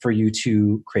way for you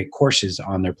to create courses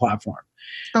on their platform.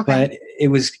 Okay. But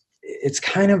it's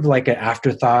kind of like an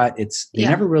afterthought. They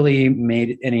never really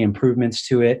made any improvements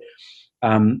to it.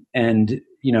 And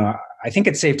I think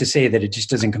it's safe to say that it just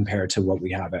doesn't compare to what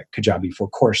we have at Kajabi for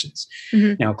courses.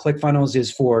 Mm-hmm. Now, ClickFunnels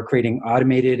is for creating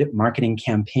automated marketing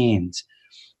campaigns,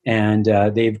 and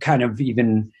they've kind of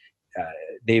even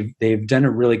they've done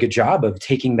a really good job of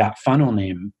taking that funnel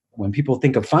name. When people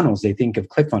think of funnels, they think of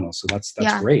ClickFunnels, so that's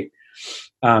great.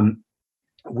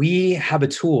 We have a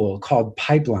tool called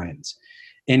Pipelines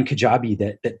in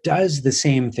Kajabi that does the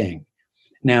same thing.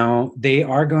 Now, they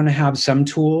are going to have some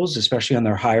tools, especially on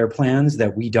their higher plans,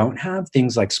 that we don't have,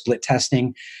 things like split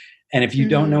testing. And if you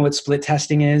don't know what split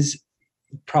testing is,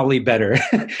 probably better.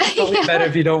 Better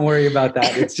if you don't worry about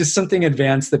that. It's just something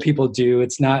advanced that people do.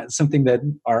 It's not something that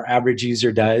our average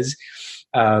user does.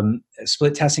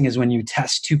 Split testing is when you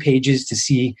test two pages to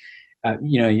see,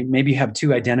 maybe you have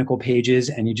two identical pages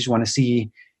and you just want to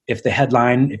see if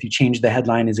you change the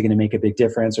headline, is it going to make a big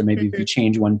difference? Or maybe if you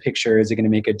change one picture, is it going to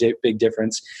make a big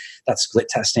difference? That's split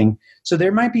testing. So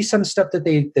there might be some stuff that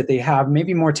they have,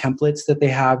 maybe more templates that they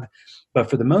have, but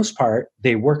for the most part,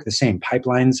 they work the same.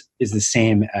 Pipelines is the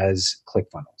same as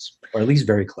ClickFunnels, or at least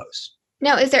very close.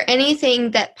 Now, is there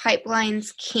anything that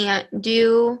Pipelines can't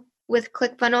do with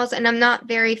ClickFunnels? And I'm not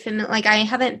very familiar, I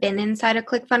haven't been inside of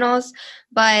ClickFunnels,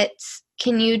 but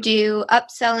can you do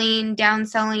upselling,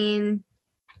 downselling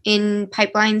in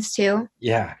Pipelines too?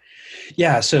 Yeah.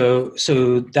 So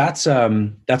that's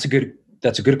a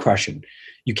good question.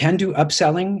 You can do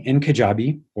upselling in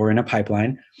Kajabi or in a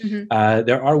pipeline. Mm-hmm.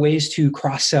 There are ways to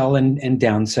cross-sell and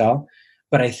downsell,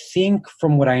 but I think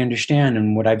from what I understand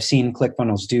and what I've seen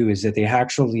ClickFunnels do is that they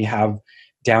actually have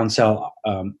downsell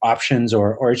options,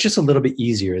 or it's just a little bit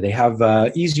easier. They have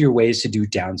easier ways to do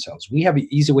downsells. We have an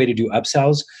easy way to do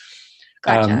upsells.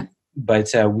 Gotcha. But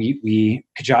Kajabi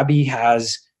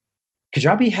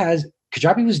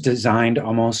was designed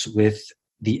almost with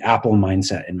the Apple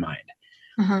mindset in mind.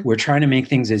 Uh-huh. We're trying to make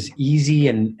things as easy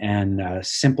and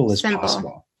simple as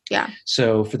possible. Yeah.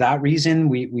 So for that reason,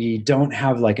 we don't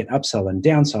have like an upsell and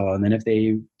downsell. And then if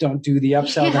they don't do the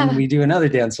upsell, then we do another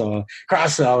downsell,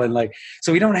 cross sell. And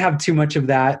so we don't have too much of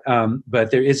that. But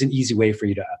there is an easy way for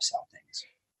you to upsell things.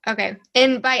 Okay.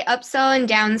 And by upsell and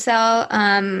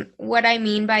downsell, what I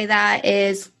mean by that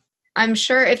is, I'm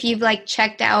sure if you've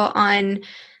checked out on,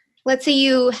 let's say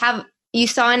you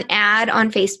saw an ad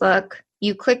on Facebook,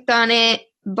 you clicked on it,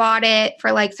 bought it for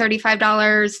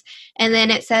 $35, and then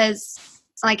it says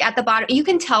at the bottom, you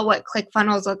can tell what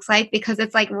ClickFunnels looks like because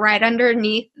it's right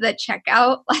underneath the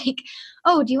checkout,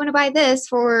 oh, do you want to buy this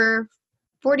for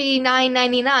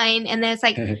 $49.99? And then it's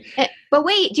but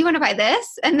wait, do you want to buy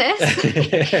this and this?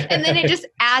 And then it just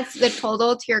adds the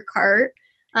total to your cart.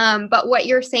 But what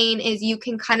you're saying is you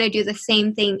can kind of do the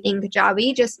same thing in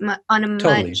Kajabi, just on a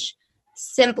much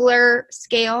simpler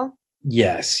scale.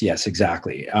 Yes,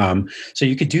 exactly. So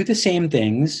you could do the same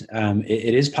things.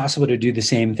 It is possible to do the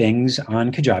same things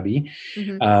on Kajabi.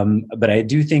 Mm-hmm. But I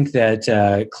do think that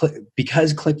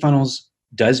because ClickFunnels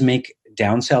does make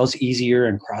downsells easier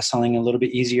and cross-selling a little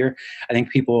bit easier, I think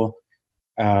people,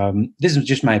 this is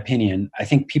just my opinion, I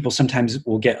think people sometimes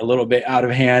will get a little bit out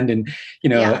of hand and,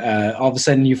 all of a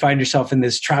sudden you find yourself in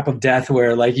this trap of death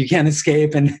where you can't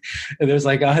escape and there's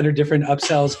 100 different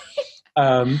upsells.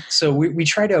 So we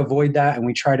try to avoid that, and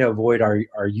we try to avoid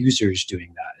our users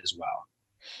doing that as well.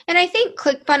 And I think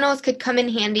ClickFunnels could come in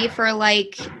handy for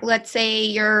let's say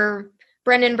you're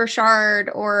Brendan Burchard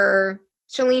or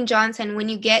Shalene Johnson. When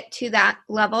you get to that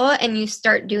level and you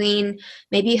start doing,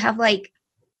 maybe you have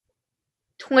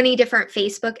 20 different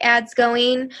Facebook ads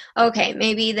going. Okay,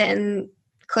 maybe then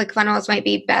ClickFunnels might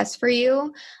be best for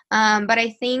you. But I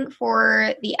think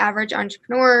for the average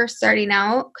entrepreneur starting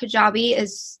out, Kajabi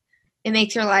it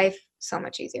makes your life so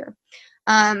much easier.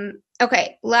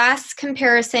 Okay, last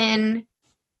comparison.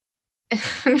 I'm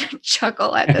going to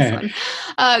chuckle at this one.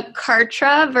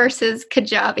 Kartra versus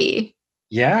Kajabi.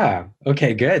 Yeah.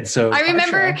 Okay, good. So I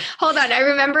remember, hold on. I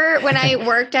remember when I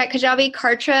worked at Kajabi,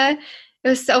 Kartra, it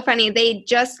was so funny. They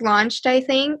just launched, I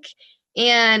think,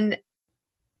 and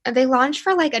they launched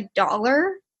for like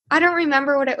 $1. I don't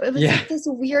remember what it was. Like this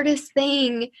weirdest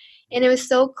thing. And it was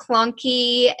so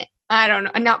clunky. I don't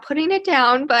know. I'm not putting it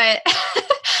down, but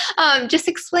just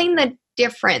explain the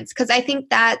difference. Because I think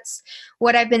that's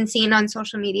what I've been seeing on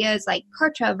social media is like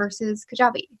Kartra versus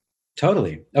Kajabi.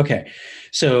 Totally. Okay.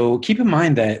 So keep in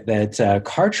mind that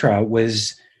Kartra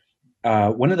was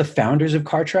one of the founders of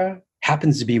Kartra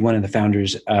happens to be one of the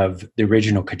founders of the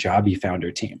original Kajabi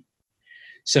founder team.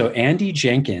 So Andy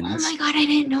Jenkins. Oh my God, I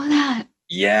didn't know that.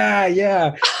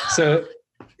 Yeah. So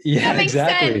yeah, that makes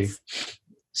exactly. Sense.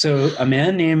 So a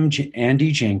man named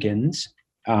Andy Jenkins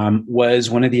was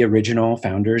one of the original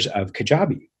founders of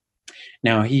Kajabi.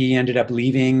 Now he ended up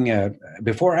leaving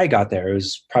before I got there. It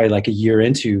was probably like a year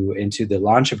into the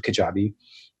launch of Kajabi,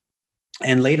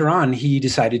 and later on he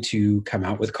decided to come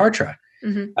out with Kartra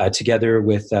together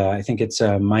with I think it's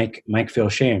Mike Phil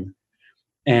Shame,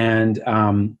 and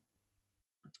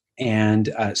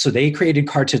so they created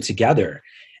Kartra together,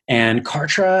 and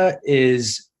Kartra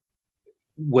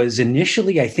was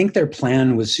initially, I think their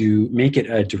plan was to make it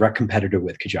a direct competitor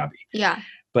with Kajabi. Yeah.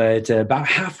 But about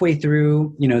halfway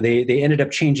through, they ended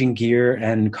up changing gear,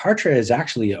 and Kartra is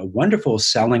actually a wonderful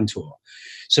selling tool.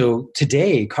 So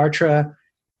today, Kartra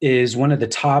is one of the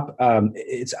top. I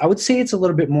would say it's a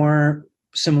little bit more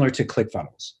similar to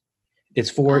ClickFunnels. It's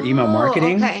for email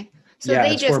marketing. Okay, so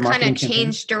they just kind of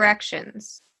changed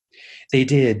directions. They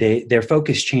did. Their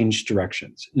focus changed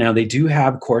directions. Now they do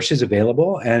have courses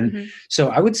available, and so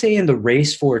I would say in the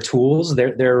race for tools,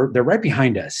 they're right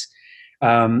behind us.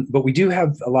 But we do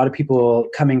have a lot of people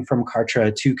coming from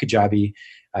Kartra to Kajabi,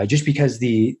 just because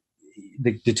the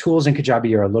tools in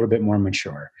Kajabi are a little bit more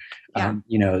mature. Yeah.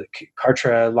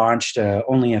 Kartra launched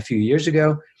only a few years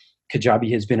ago.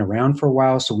 Kajabi has been around for a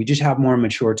while, so we just have more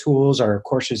mature tools. Our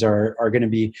courses are going to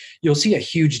be. You'll see a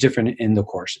huge difference in the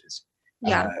courses.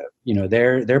 Yeah.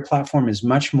 Their platform is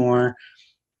much more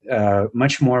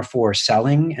for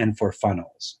selling and for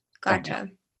funnels. Gotcha. Right.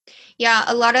 Yeah,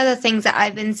 a lot of the things that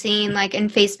I've been seeing like in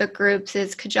Facebook groups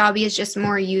is Kajabi is just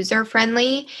more user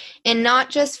friendly, and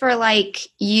not just for like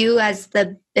you as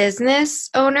the business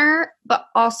owner, but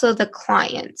also the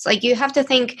clients. Like you have to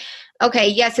think, okay,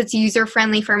 yes, it's user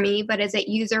friendly for me, but is it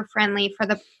user friendly for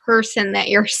the person that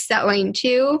you're selling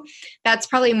to? That's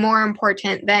probably more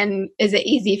important than is it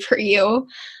easy for you?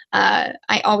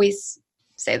 I always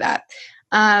say that.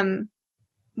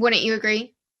 Wouldn't you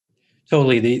agree?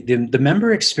 Totally. The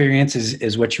member experience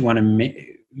is what you want to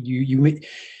make.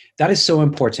 That is so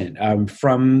important.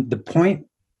 From the point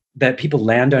that people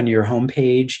land on your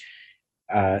homepage,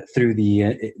 through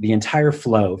the entire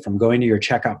flow, from going to your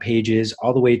checkout pages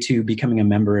all the way to becoming a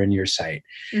member in your site.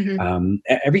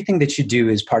 Everything that you do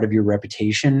is part of your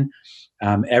reputation.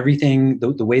 Everything,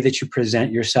 the way that you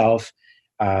present yourself,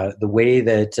 the way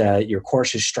that your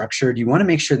course is structured, you want to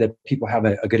make sure that people have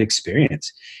a good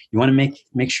experience. You want to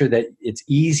make sure that it's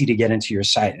easy to get into your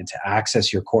site and to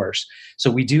access your course. So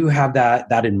we do have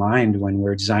that in mind when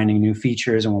we're designing new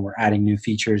features and when we're adding new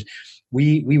features.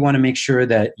 We want to make sure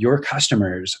that your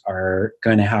customers are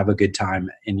going to have a good time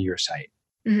in your site.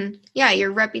 Yeah,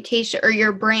 your reputation or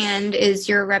your brand is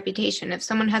your reputation. If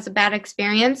someone has a bad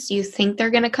experience, you think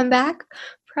they're going to come back?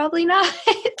 Probably not.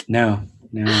 No.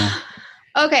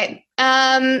 Okay.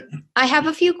 I have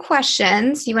a few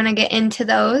questions. You want to get into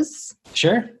those?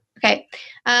 Sure. Okay.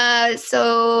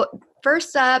 So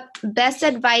first up, best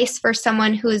advice for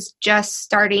someone who is just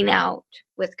starting out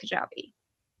with Kajabi.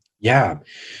 Yeah.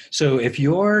 So if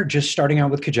you're just starting out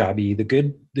with Kajabi,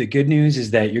 the good news is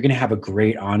that you're going to have a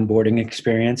great onboarding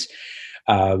experience.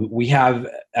 We have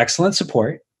excellent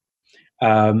support.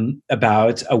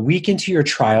 About a week into your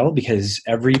trial, because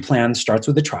every plan starts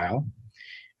with a trial.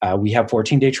 We have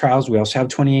 14-day trials. We also have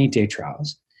 28-day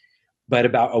trials. But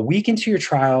about a week into your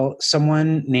trial,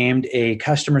 someone named a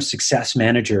customer success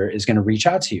manager is going to reach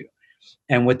out to you.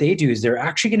 And what they do is they're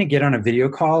actually going to get on a video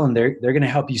call, and they're going to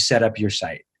help you set up your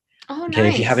site. Oh, okay,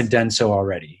 nice. If you haven't done so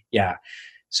already. Yeah.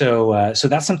 So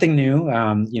that's something new.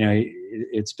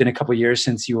 It's been a couple of years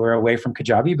since you were away from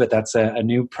Kajabi, but that's a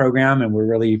new program, and we're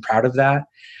really proud of that.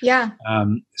 Yeah.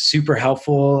 Super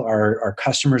helpful. Our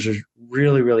customers are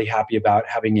really, really happy about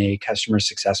having a customer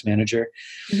success manager.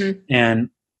 And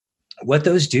what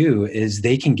those do is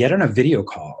they can get on a video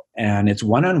call, and it's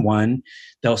one-on-one.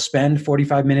 They'll spend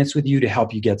 45 minutes with you to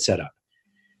help you get set up.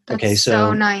 That's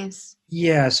so nice.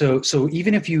 Yeah. So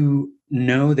even if you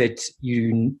know that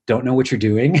you don't know what you're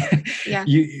doing, yeah,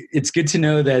 it's good to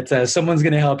know that someone's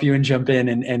going to help you and jump in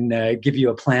and give you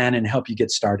a plan and help you get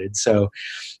started. So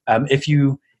if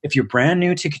you're brand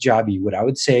new to Kajabi, what I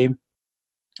would say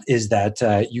is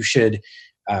that you should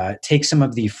take some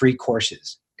of the free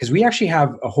courses, because we actually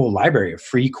have a whole library of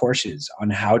free courses on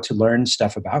how to learn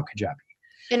stuff about Kajabi.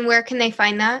 And where can they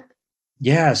find that?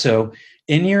 Yeah, so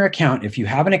in your account, if you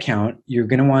have an account, you're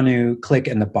going to want to click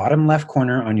in the bottom left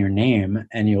corner on your name,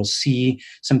 and you'll see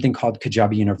something called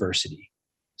Kajabi University.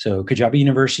 So Kajabi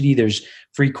University, there's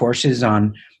free courses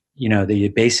on,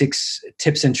 the basics,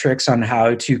 tips and tricks on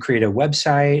how to create a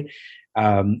website,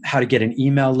 how to get an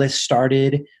email list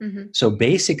started. Mm-hmm. So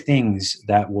basic things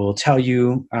that will tell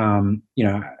you,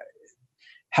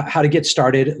 how to get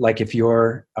started, like if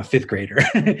you're a fifth grader.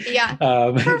 Yeah,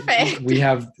 perfect. We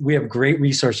have great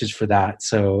resources for that.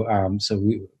 So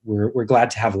we're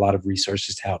glad to have a lot of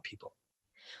resources to help people.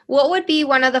 What would be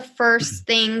one of the first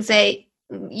things that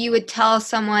you would tell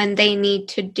someone they need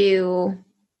to do,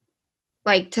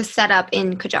 like to set up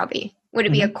in Kajabi? Would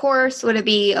it be a course? Would it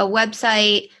be a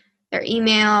website, their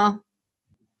email?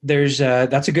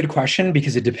 That's a good question,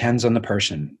 because it depends on the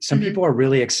person. Some people are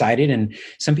really excited, and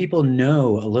some people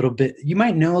know a little bit. You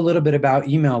might know a little bit about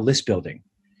email list building.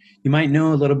 You might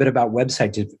know a little bit about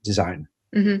website design,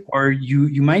 or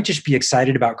you might just be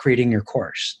excited about creating your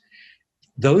course.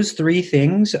 Those three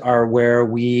things are where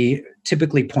we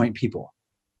typically point people.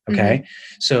 Okay.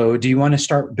 So do you want to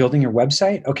start building your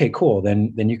website? Okay, cool.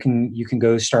 Then you can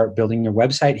go start building your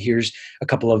website. Here's a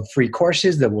couple of free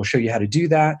courses that will show you how to do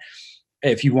that.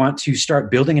 If you want to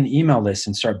start building an email list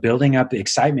and start building up the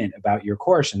excitement about your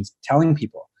course and telling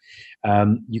people,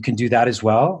 you can do that as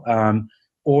well.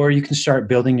 Or you can start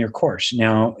building your course.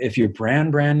 Now, if you're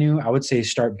brand new, I would say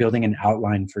start building an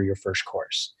outline for your first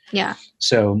course. Yeah.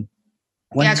 So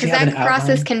because that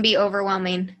process can be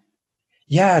overwhelming.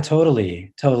 Yeah,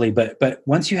 totally. But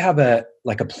once you have a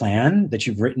plan that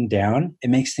you've written down, it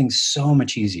makes things so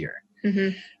much easier.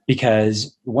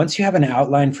 Because once you have an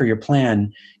outline for your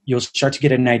plan, you'll start to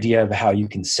get an idea of how you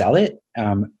can sell it,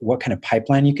 what kind of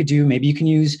pipeline you could do. Maybe you can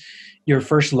use your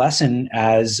first lesson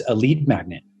as a lead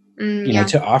magnet,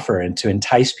 to offer and to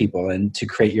entice people, and to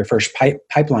create your first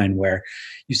pipeline where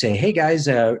you say, hey guys,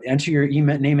 enter your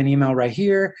name and email right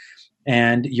here,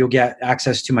 and you'll get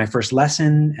access to my first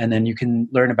lesson. And then you can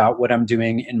learn about what I'm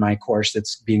doing in my course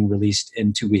that's being released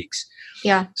in 2 weeks.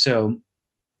 Yeah.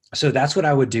 So that's what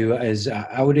I would do, is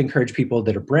I would encourage people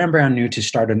that are brand new to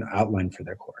start an outline for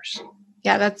their course.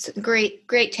 Yeah, that's great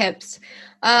tips.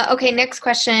 Okay, next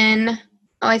question.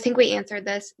 Oh, I think we answered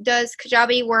this. Does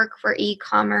Kajabi work for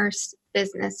e-commerce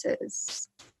businesses?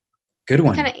 Good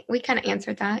one. We kind of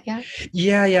answered that, yeah.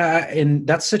 Yeah, and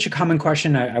that's such a common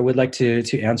question. I would like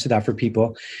to answer that for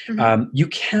people. You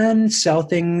can sell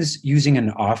things using an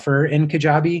offer in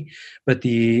Kajabi, but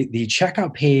the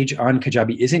checkout page on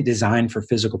Kajabi isn't designed for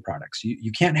physical products.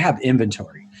 You can't have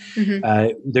inventory.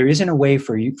 There isn't a way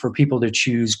for people to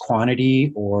choose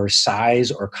quantity or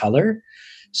size or color.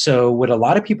 So what a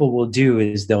lot of people will do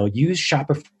is they'll use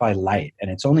Shopify Lite, and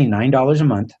it's only $9 a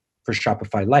month for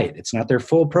Shopify Lite. It's not their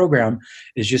full program.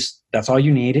 It's just, that's all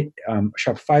you need.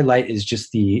 Shopify Lite is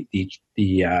just the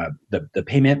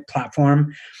payment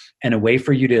platform and a way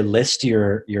for you to list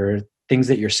your things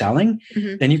that you're selling.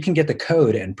 Then you can get the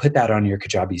code and put that on your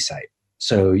Kajabi site.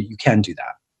 So you can do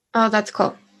that. Oh, that's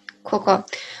cool. Cool.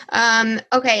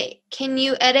 Okay. Can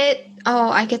you edit? Oh,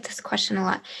 I get this question a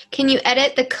lot. Can you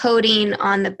edit the coding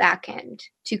on the back end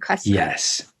to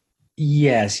customize?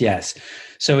 Yes.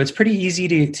 So it's pretty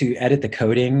easy to edit the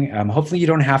coding. Hopefully you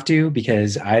don't have to,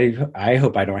 because I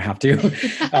hope I don't have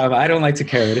to. I don't like to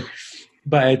code,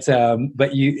 but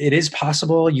it is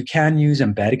possible. You can use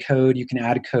embed code. You can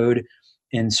add code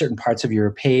in certain parts of your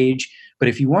page. But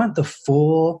if you want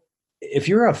if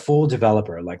you're a full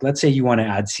developer, like let's say you want to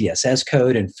add CSS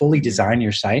code and fully design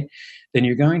your site, then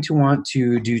you're going to want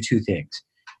to do two things.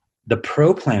 The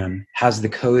Pro plan has the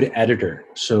code editor,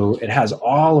 so it has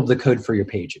all of the code for your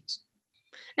pages.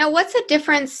 Now, what's the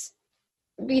difference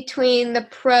between the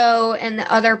Pro and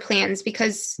the other plans?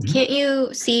 Because can't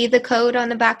you see the code on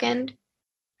the back end?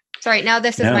 Sorry, now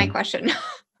this is my question.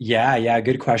 Yeah,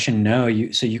 good question. No,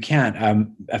 you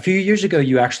can't. A few years ago,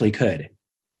 you actually could.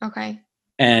 Okay.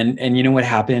 And you know what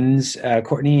happens,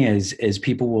 Courtney, is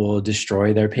people will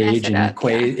destroy their page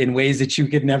in ways that you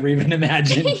could never even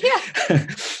imagine.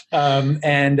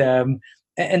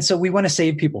 And so we want to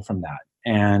save people from that.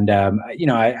 And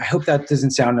I hope that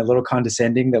doesn't sound a little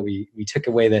condescending that we took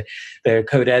away the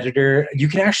code editor. You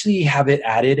can actually have it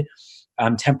added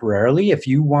temporarily. If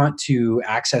you want to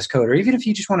access code, or even if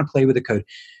you just want to play with the code,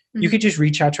 you could just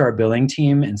reach out to our billing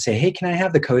team and say, hey, can I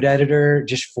have the code editor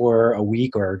just for a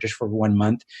week or just for 1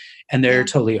 month? And they're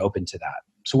totally open to that.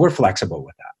 So we're flexible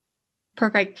with that.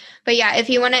 Perfect. But yeah, if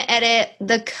you want to edit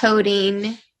the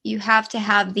coding, you have to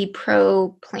have the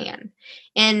pro plan.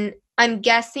 And I'm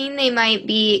guessing they might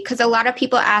be, because a lot of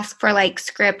people ask for like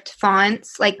script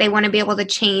fonts, like they want to be able to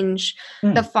change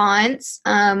the fonts.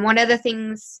 One of the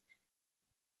things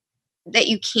that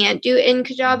you can't do in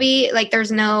Kajabi, like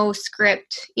there's no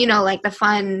script, like the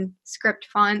fun script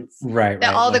fonts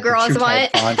that all like the girls want.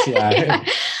 Fonts, yeah.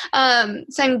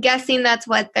 So I'm guessing that's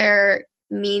what they're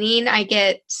meaning. I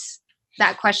get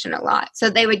that question a lot.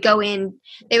 So they would go in,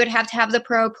 they would have to have the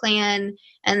pro plan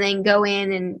and then go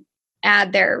in and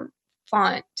add their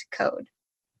font code.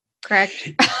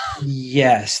 Correct?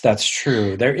 Yes, that's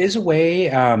true. There is a way,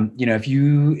 if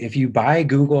you buy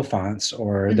Google fonts,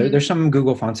 or there's some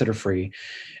Google fonts that are free,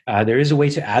 there is a way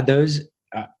to add those.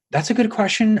 That's a good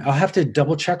question. I'll have to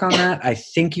double check on that. I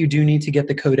think you do need to get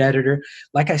the code editor.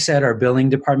 Like I said, our billing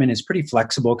department is pretty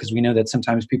flexible because we know that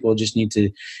sometimes people just need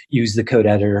to use the code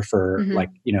editor for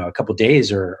a couple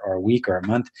days or a week or a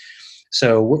month.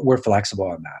 So we're flexible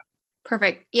on that.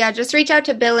 Perfect. Yeah, just reach out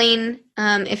to billing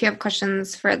if you have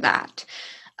questions for that.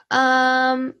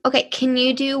 Okay, can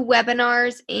you do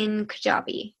webinars in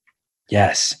Kajabi?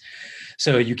 Yes.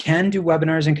 So you can do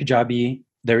webinars in Kajabi.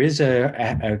 There is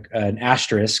an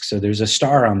asterisk, so there's a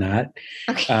star on that,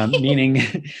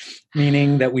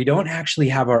 meaning that we don't actually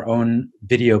have our own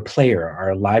video player,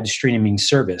 our live streaming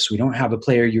service. We don't have a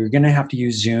player. You're going to have to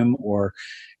use Zoom or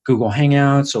Google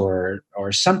Hangouts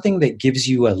or something that gives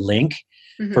you a link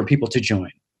for people to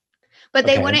join. But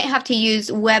they wouldn't have to use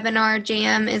Webinar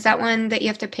Jam. Is that one that you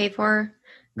have to pay for?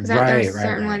 Because there's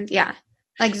certain ones. Yeah.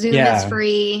 Like Zoom is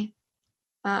free.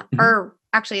 Or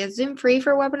actually, is Zoom free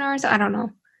for webinars? I don't know.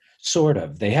 Sort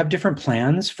of. They have different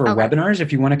plans for webinars.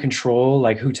 If you want to control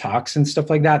like who talks and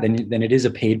stuff like that, then it is a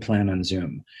paid plan on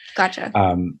Zoom. Gotcha.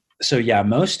 So yeah,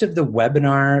 most of the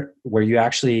webinar where you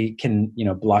actually can,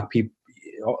 block people,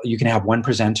 you can have one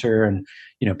presenter and,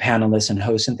 panelists and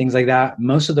hosts and things like that.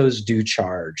 Most of those do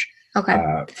charge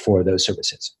for those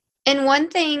services. And one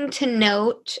thing to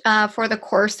note for the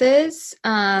courses,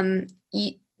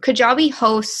 Kajabi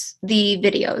hosts the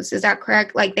videos. Is that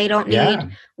correct? Like they don't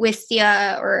need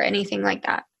Wistia or anything like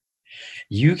that.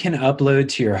 You can upload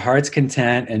to your heart's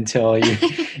content until you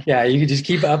can just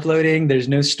keep uploading. There's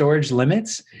no storage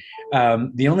limits.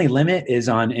 The only limit is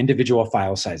on individual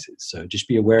file sizes. So just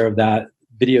be aware of that.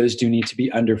 Videos do need to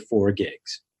be under 4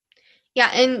 gigs. Yeah,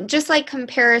 and just like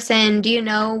comparison, do you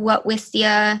know what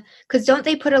Wistia, because don't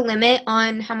they put a limit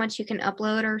on how much you can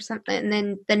upload or something, and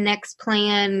then the next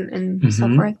plan and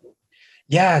so forth?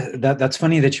 Yeah, that's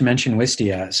funny that you mentioned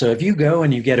Wistia. So if you go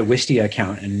and you get a Wistia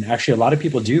account, and actually a lot of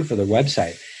people do for their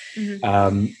website,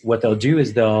 what they'll do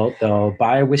is they'll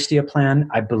buy a Wistia plan.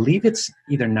 I believe it's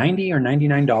either $90 or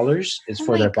 $99 is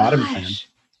for their bottom plan.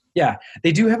 Yeah,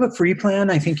 they do have a free plan.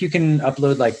 I think you can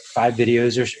upload like 5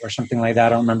 videos or something like that. I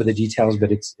don't remember the details,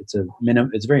 but it's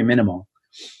very minimal.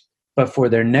 But for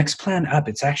their next plan up,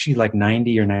 it's actually like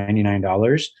 $90 or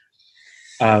 $99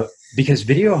 because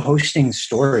video hosting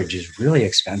storage is really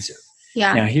expensive.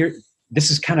 Yeah. Now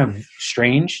this is kind of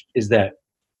strange, is that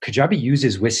Kajabi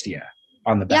uses Wistia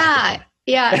on the back.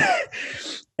 Yeah.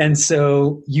 And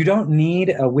so you don't need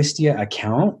a Wistia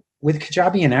account with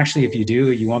Kajabi, and actually if you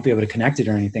do, you won't be able to connect it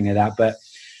or anything like that. But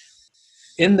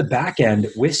in the back end,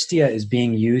 Wistia is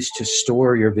being used to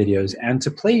store your videos and to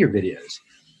play your videos.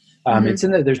 It's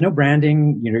in there's no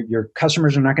branding. Your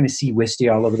customers are not going to see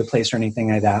Wistia all over the place or anything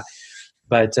like that.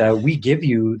 But we give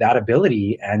you that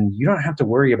ability, and you don't have to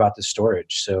worry about the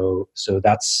storage. So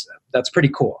that's pretty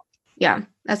cool. Yeah,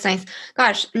 that's nice.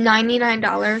 Gosh,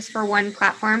 $99 for one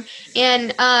platform.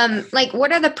 And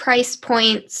what are the price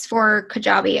points for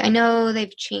Kajabi? I know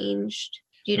they've changed.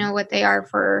 Do you know what they are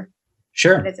for?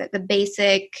 Sure. What is it? The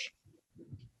basic?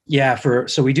 Yeah,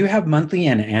 so we do have monthly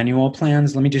and annual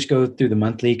plans. Let me just go through the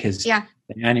monthly because the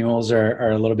annuals are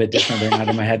a little bit different. They're not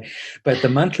in my head. But the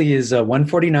monthly is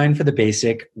 $149 for the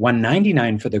basic,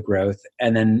 $199 for the growth,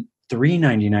 and then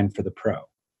 $399 for the pro.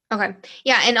 Okay.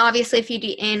 Yeah. And obviously if you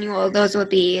do annual, those would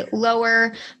be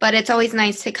lower, but it's always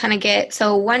nice to kind of get,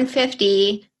 so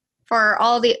 $150 for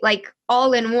all the,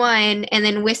 all in one, and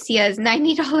then Wistia is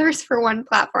 $90 for one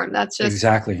platform. That's just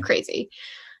crazy.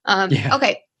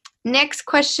 Okay. Next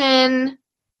question.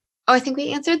 Oh, I think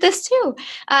we answered this too.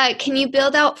 Can you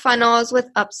build out funnels with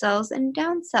upsells and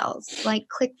downsells, like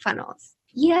ClickFunnels?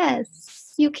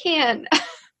 Yes, you can.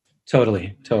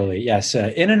 Totally. Yes.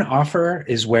 In an offer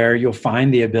is where you'll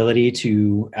find the ability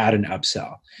to add an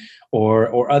upsell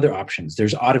or other options.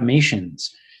 There's automations.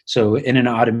 So in an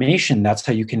automation, that's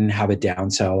how you can have a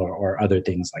downsell or other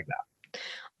things like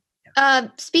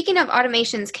that. Speaking of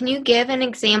automations, can you give an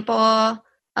example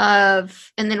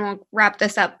of, and then we'll wrap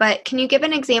this up, but can you give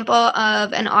an example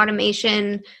of an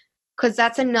automation? Because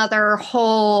that's another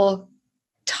whole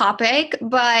topic,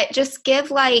 but just give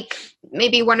like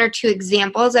maybe one or two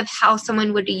examples of how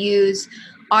someone would use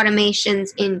automations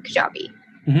in Kajabi.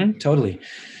 Mm-hmm, totally.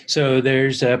 So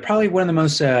there's probably one of the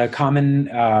most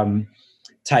common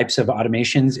types of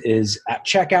automations is at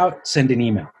checkout, send an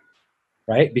email,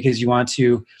 right? Because you want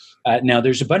to, now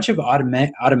there's a bunch of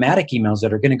automatic emails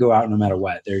that are going to go out no matter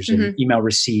what. There's an email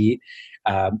receipt.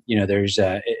 There's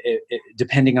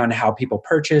depending on how people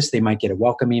purchase, they might get a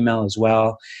welcome email as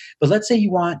well. But let's say you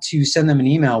want to send them an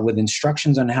email with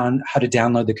instructions on how to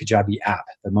download the Kajabi app,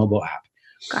 the mobile app.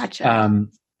 Gotcha.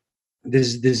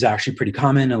 This is actually pretty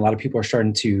common. A lot of people are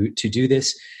starting to do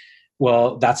this.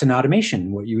 Well, that's an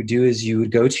automation. What you would do is you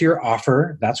would go to your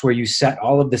offer. That's where you set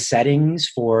all of the settings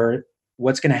for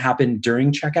what's going to happen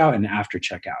during checkout and after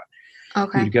checkout.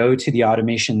 Okay. You go to the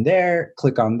automation there,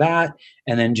 click on that,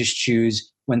 and then just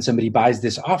choose when somebody buys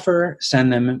this offer,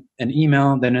 send them an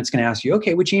email. Then it's going to ask you,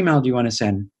 okay, which email do you want to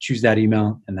send? Choose that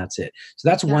email, and that's it. So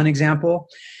that's one example.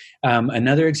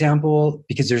 Another example,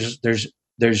 because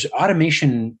there's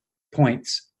automation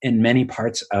points in many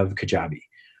parts of Kajabi.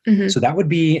 Mm-hmm. So that would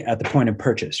be at the point of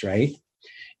purchase, right?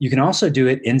 You can also do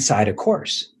it inside a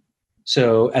course.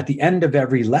 So at the end of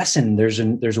every lesson, there's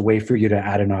a way for you to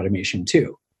add an automation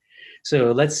too.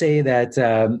 So let's say that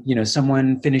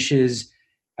someone finishes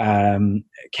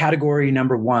category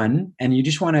number 1, and you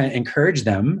just want to encourage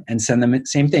them and send them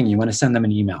same thing. You want to send them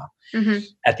an email. Mm-hmm.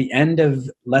 At the end of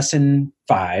lesson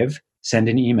 5, send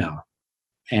an email.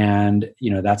 And,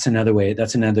 that's another way,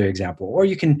 that's another example. Or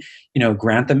you can,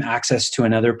 grant them access to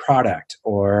another product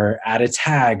or add a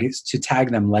tag to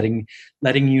tag them, letting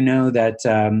you know that,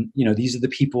 these are the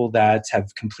people that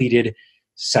have completed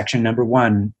section number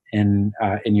 1 in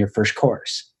your first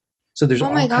course. So there's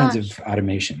all kinds of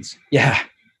automations. Yeah.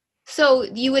 So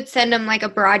you would send them like a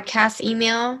broadcast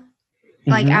email,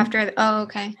 like after,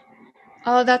 okay.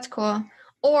 Oh, that's cool.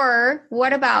 Or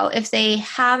what about if they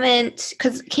haven't,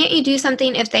 because can't you do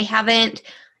something if they haven't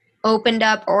opened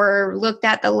up or looked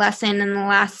at the lesson in the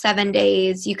last 7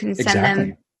 days, you can send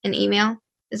them an email?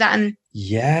 Is that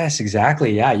Yes,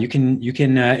 exactly. Yeah. You can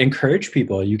encourage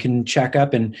people. You can check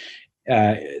up and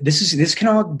this can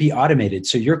all be automated.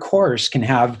 So your course can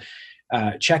have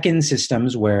check-in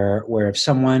systems where if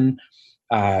someone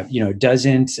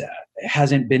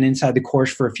hasn't been inside the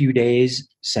course for a few days,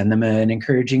 send them an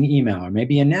encouraging email or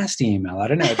maybe a nasty email. I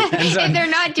don't know. It depends if they're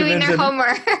not doing their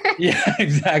homework. Yeah,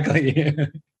 exactly.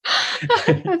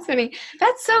 That's funny.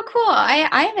 That's so cool.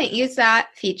 I haven't used that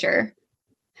feature.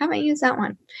 Haven't used that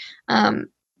one.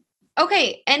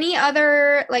 Okay. Any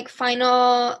other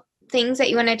final things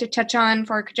that you wanted to touch on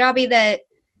for Kajabi that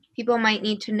people might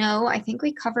need to know? I think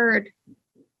we covered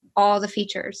all the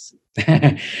features.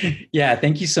 Yeah,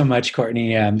 thank you so much,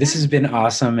 Courtney. This has been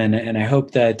awesome, and I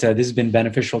hope that this has been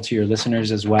beneficial to your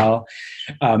listeners as well.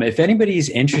 If anybody's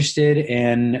interested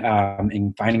in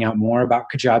finding out more about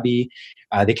Kajabi,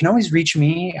 they can always reach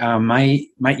me. My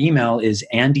email is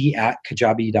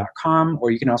andy@kajabi.com,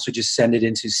 or you can also just send it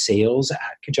into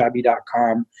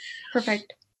sales@kajabi.com.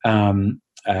 Perfect.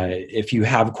 If you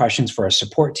have questions for our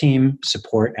support team,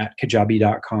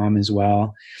 support@kajabi.com as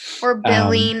well. Or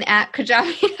billing at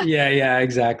Kajabi. Yeah,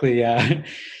 exactly. Yeah.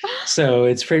 So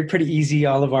it's pretty easy.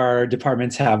 All of our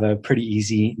departments have a pretty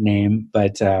easy name,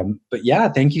 but yeah,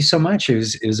 thank you so much. It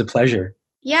was a pleasure.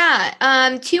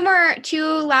 Yeah. Two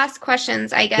last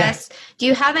questions, I guess. Yeah. Do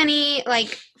you have any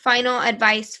final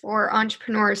advice for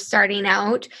entrepreneurs starting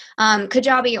out,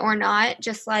 Kajabi or not?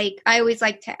 Just I always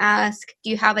like to ask,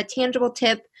 do you have a tangible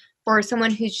tip for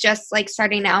someone who's just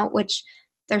starting out, which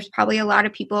there's probably a lot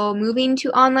of people moving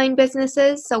to online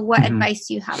businesses. So what advice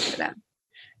do you have for them?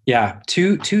 Yeah,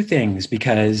 two things,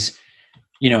 because,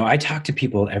 I talk to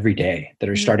people every day that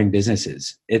are starting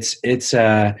businesses. It's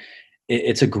a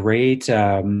great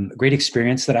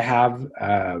experience that I have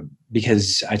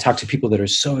because I talk to people that are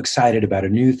so excited about a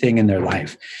new thing in their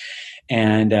life.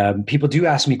 And people do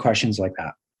ask me questions like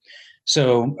that.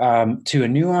 So to a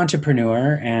new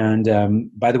entrepreneur, and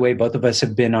by the way, both of us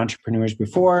have been entrepreneurs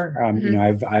before.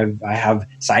 I have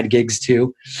side gigs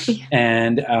too.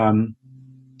 And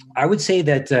I would say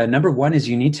that number one is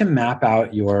you need to map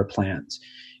out your plans.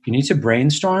 You need to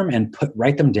brainstorm and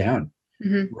write them down.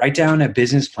 Write down a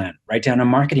business plan, write down a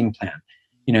marketing plan,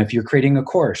 if you're creating a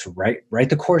course, write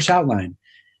the course outline.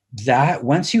 That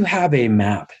once you have a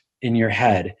map in your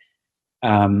head,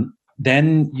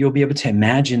 then you'll be able to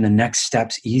imagine the next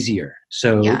steps easier.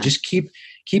 So just keep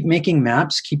making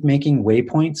maps, keep making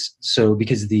waypoints. So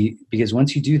because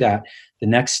once you do that, the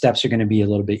next steps are going to be a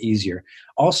little bit easier.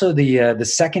 Also, the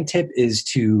second tip is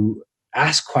to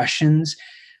ask questions.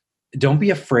 Don't be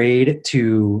afraid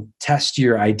to test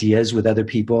your ideas with other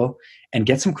people and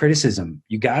get some criticism.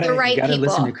 You gotta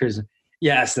listen to criticism.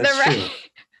 Yes, that's true.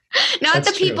 Not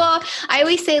that's the people. True. I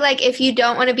always say, like, if you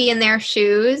don't want to be in their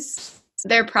shoes,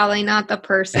 they're probably not the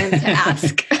person to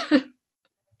ask.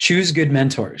 Choose good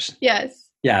mentors. Yes.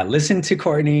 Yeah. Listen to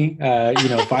Courtney.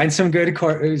 Find some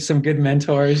good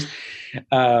mentors.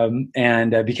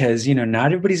 And because not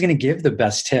everybody's going to give the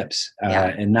best tips,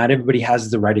 and not everybody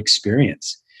has the right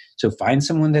experience. So find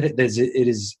someone that it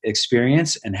is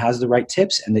experienced and has the right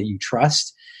tips and that you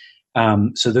trust.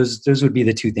 So those would be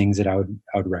the two things that I would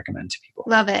recommend to people.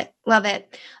 Love it. Love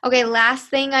it. Okay. Last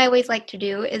thing I always like to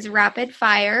do is rapid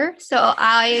fire. So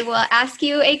I will ask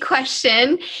you a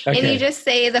question and you just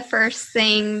say the first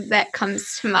thing that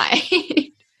comes to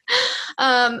mind.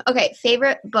 Okay.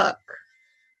 Favorite book?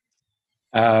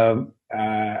 I'm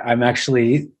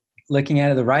actually looking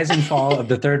at The Rise and Fall of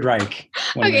the Third Reich.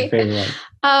 One of my favorite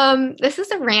ones. This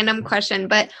is a random question,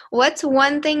 but what's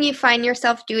one thing you find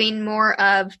yourself doing more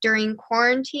of during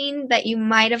quarantine that you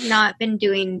might have not been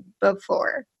doing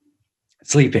before?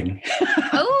 Sleeping.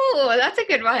 Oh, that's a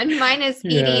good one. Mine is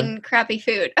eating crappy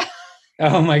food.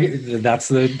 Oh my, that's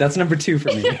number 2 for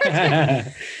me.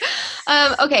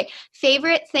 Okay.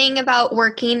 Favorite thing about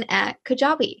working at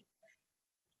Kajabi?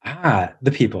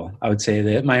 The people. I would say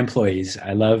that my employees.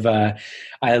 I love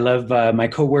my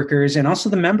coworkers and also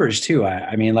the members too.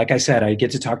 I mean, like I said, I get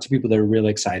to talk to people that are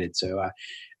really excited. So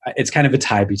it's kind of a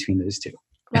tie between those two.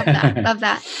 Love that. Love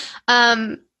that.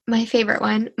 My favorite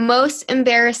one, most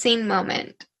embarrassing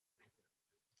moment.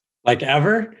 Like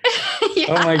ever?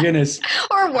 Oh my goodness.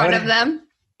 Or one of them.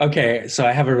 Okay. So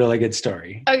I have a really good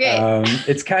story. Okay.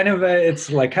 It's kind of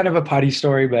a potty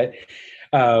story, but,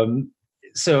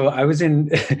 so I was in,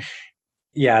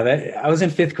 I was in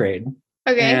 5th grade.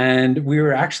 Okay. And we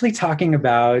were actually talking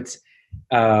about,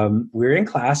 we were in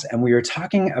class and we were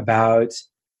talking about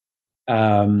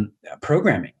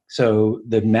programming. So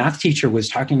the math teacher was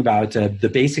talking about the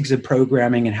basics of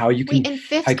programming and how you can. Wait, in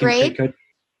 5th grade? Code.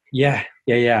 Yeah.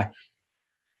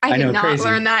 I did not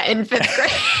learn that in 5th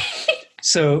grade.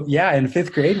 So in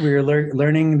 5th grade, we were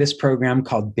learning this program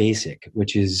called BASIC,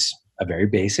 which is a very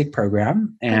basic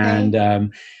program. And,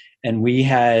 and we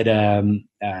had,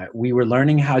 we were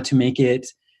learning how to make it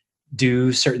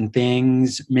do certain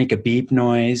things, make a beep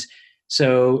noise.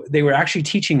 So they were actually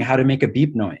teaching how to make a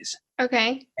beep noise.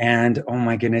 Okay. And oh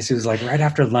my goodness, it was like right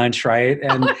after lunch, right?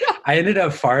 And I ended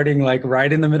up farting like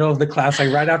right in the middle of the class,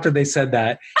 like right after they said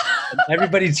that.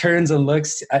 Everybody turns and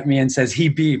looks at me and says, he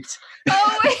beeped.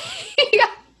 Oh, yeah.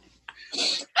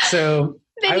 So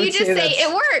then you just say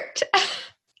it worked.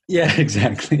 Yeah,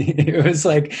 exactly. It was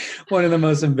like one of the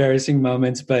most embarrassing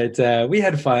moments, but we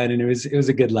had fun and it was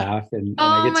a good laugh and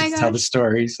I get to tell the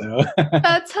story. So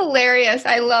that's hilarious.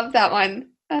 I love that one.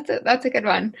 That's a good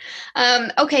one.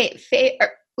 Okay.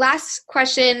 Last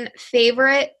question.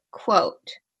 Favorite quote?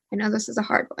 I know this is a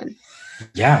hard one.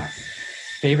 Yeah.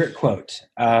 Favorite quote.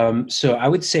 So I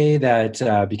would say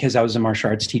that because I was a martial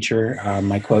arts teacher,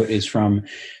 my quote is from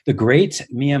the great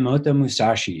Miyamoto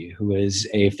Musashi, who is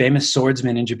a famous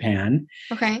swordsman in Japan.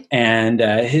 Okay. And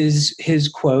his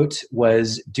quote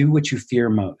was, "Do what you fear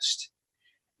most,"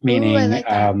 meaning, I like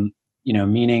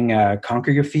that. Conquer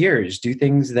your fears, do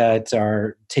things that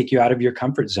take you out of your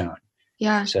comfort zone.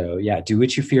 Yeah. So Do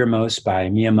What You Fear Most by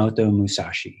Miyamoto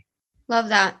Musashi. Love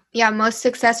that. Yeah. Most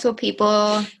successful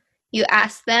people, you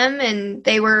asked them and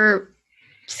they were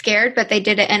scared, but they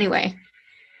did it anyway.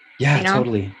 Yeah,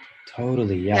 totally.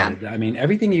 Yeah. I mean,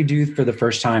 everything you do for the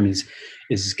first time is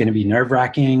going to be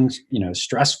nerve-wracking,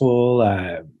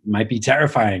 stressful, might be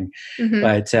terrifying. Mm-hmm.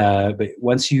 But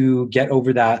once you get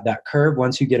over that curve,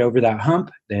 once you get over that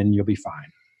hump, then you'll be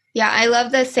fine. Yeah. I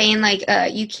love the saying, like,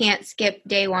 you can't skip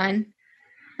day one.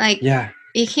 Like,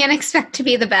 you can't expect to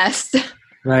be the best.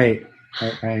 Right.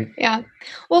 Yeah.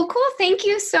 Well, cool. Thank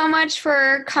you so much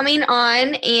for coming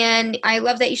on. And I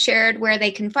love that you shared where they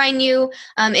can find you.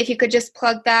 If you could just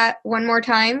plug that one more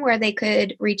time where they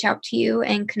could reach out to you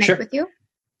and connect with you.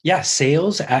 Yeah.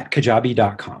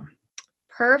 sales@kajabi.com.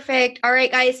 Perfect. All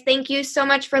right, guys. Thank you so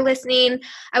much for listening.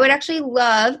 I would actually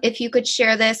love if you could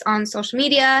share this on social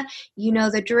media. You know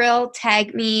the drill.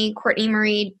 Tag me,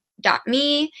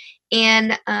 CourtneyMarie.me.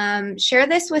 And share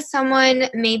this with someone.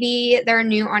 Maybe they're a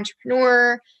new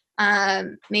entrepreneur.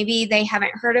 Maybe they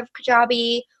haven't heard of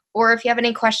Kajabi, or if you have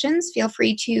any questions, feel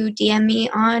free to DM me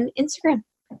on Instagram.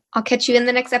 I'll catch you in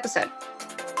the next episode.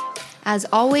 As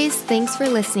always, thanks for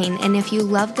listening. And if you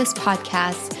love this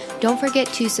podcast, don't forget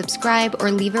to subscribe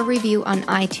or leave a review on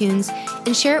iTunes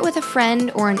and share it with a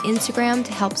friend or on Instagram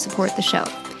to help support the show.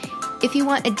 If you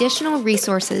want additional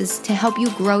resources to help you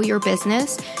grow your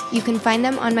business, you can find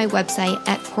them on my website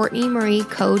at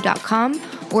CourtneyMarieCo.com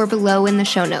or below in the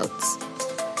show notes.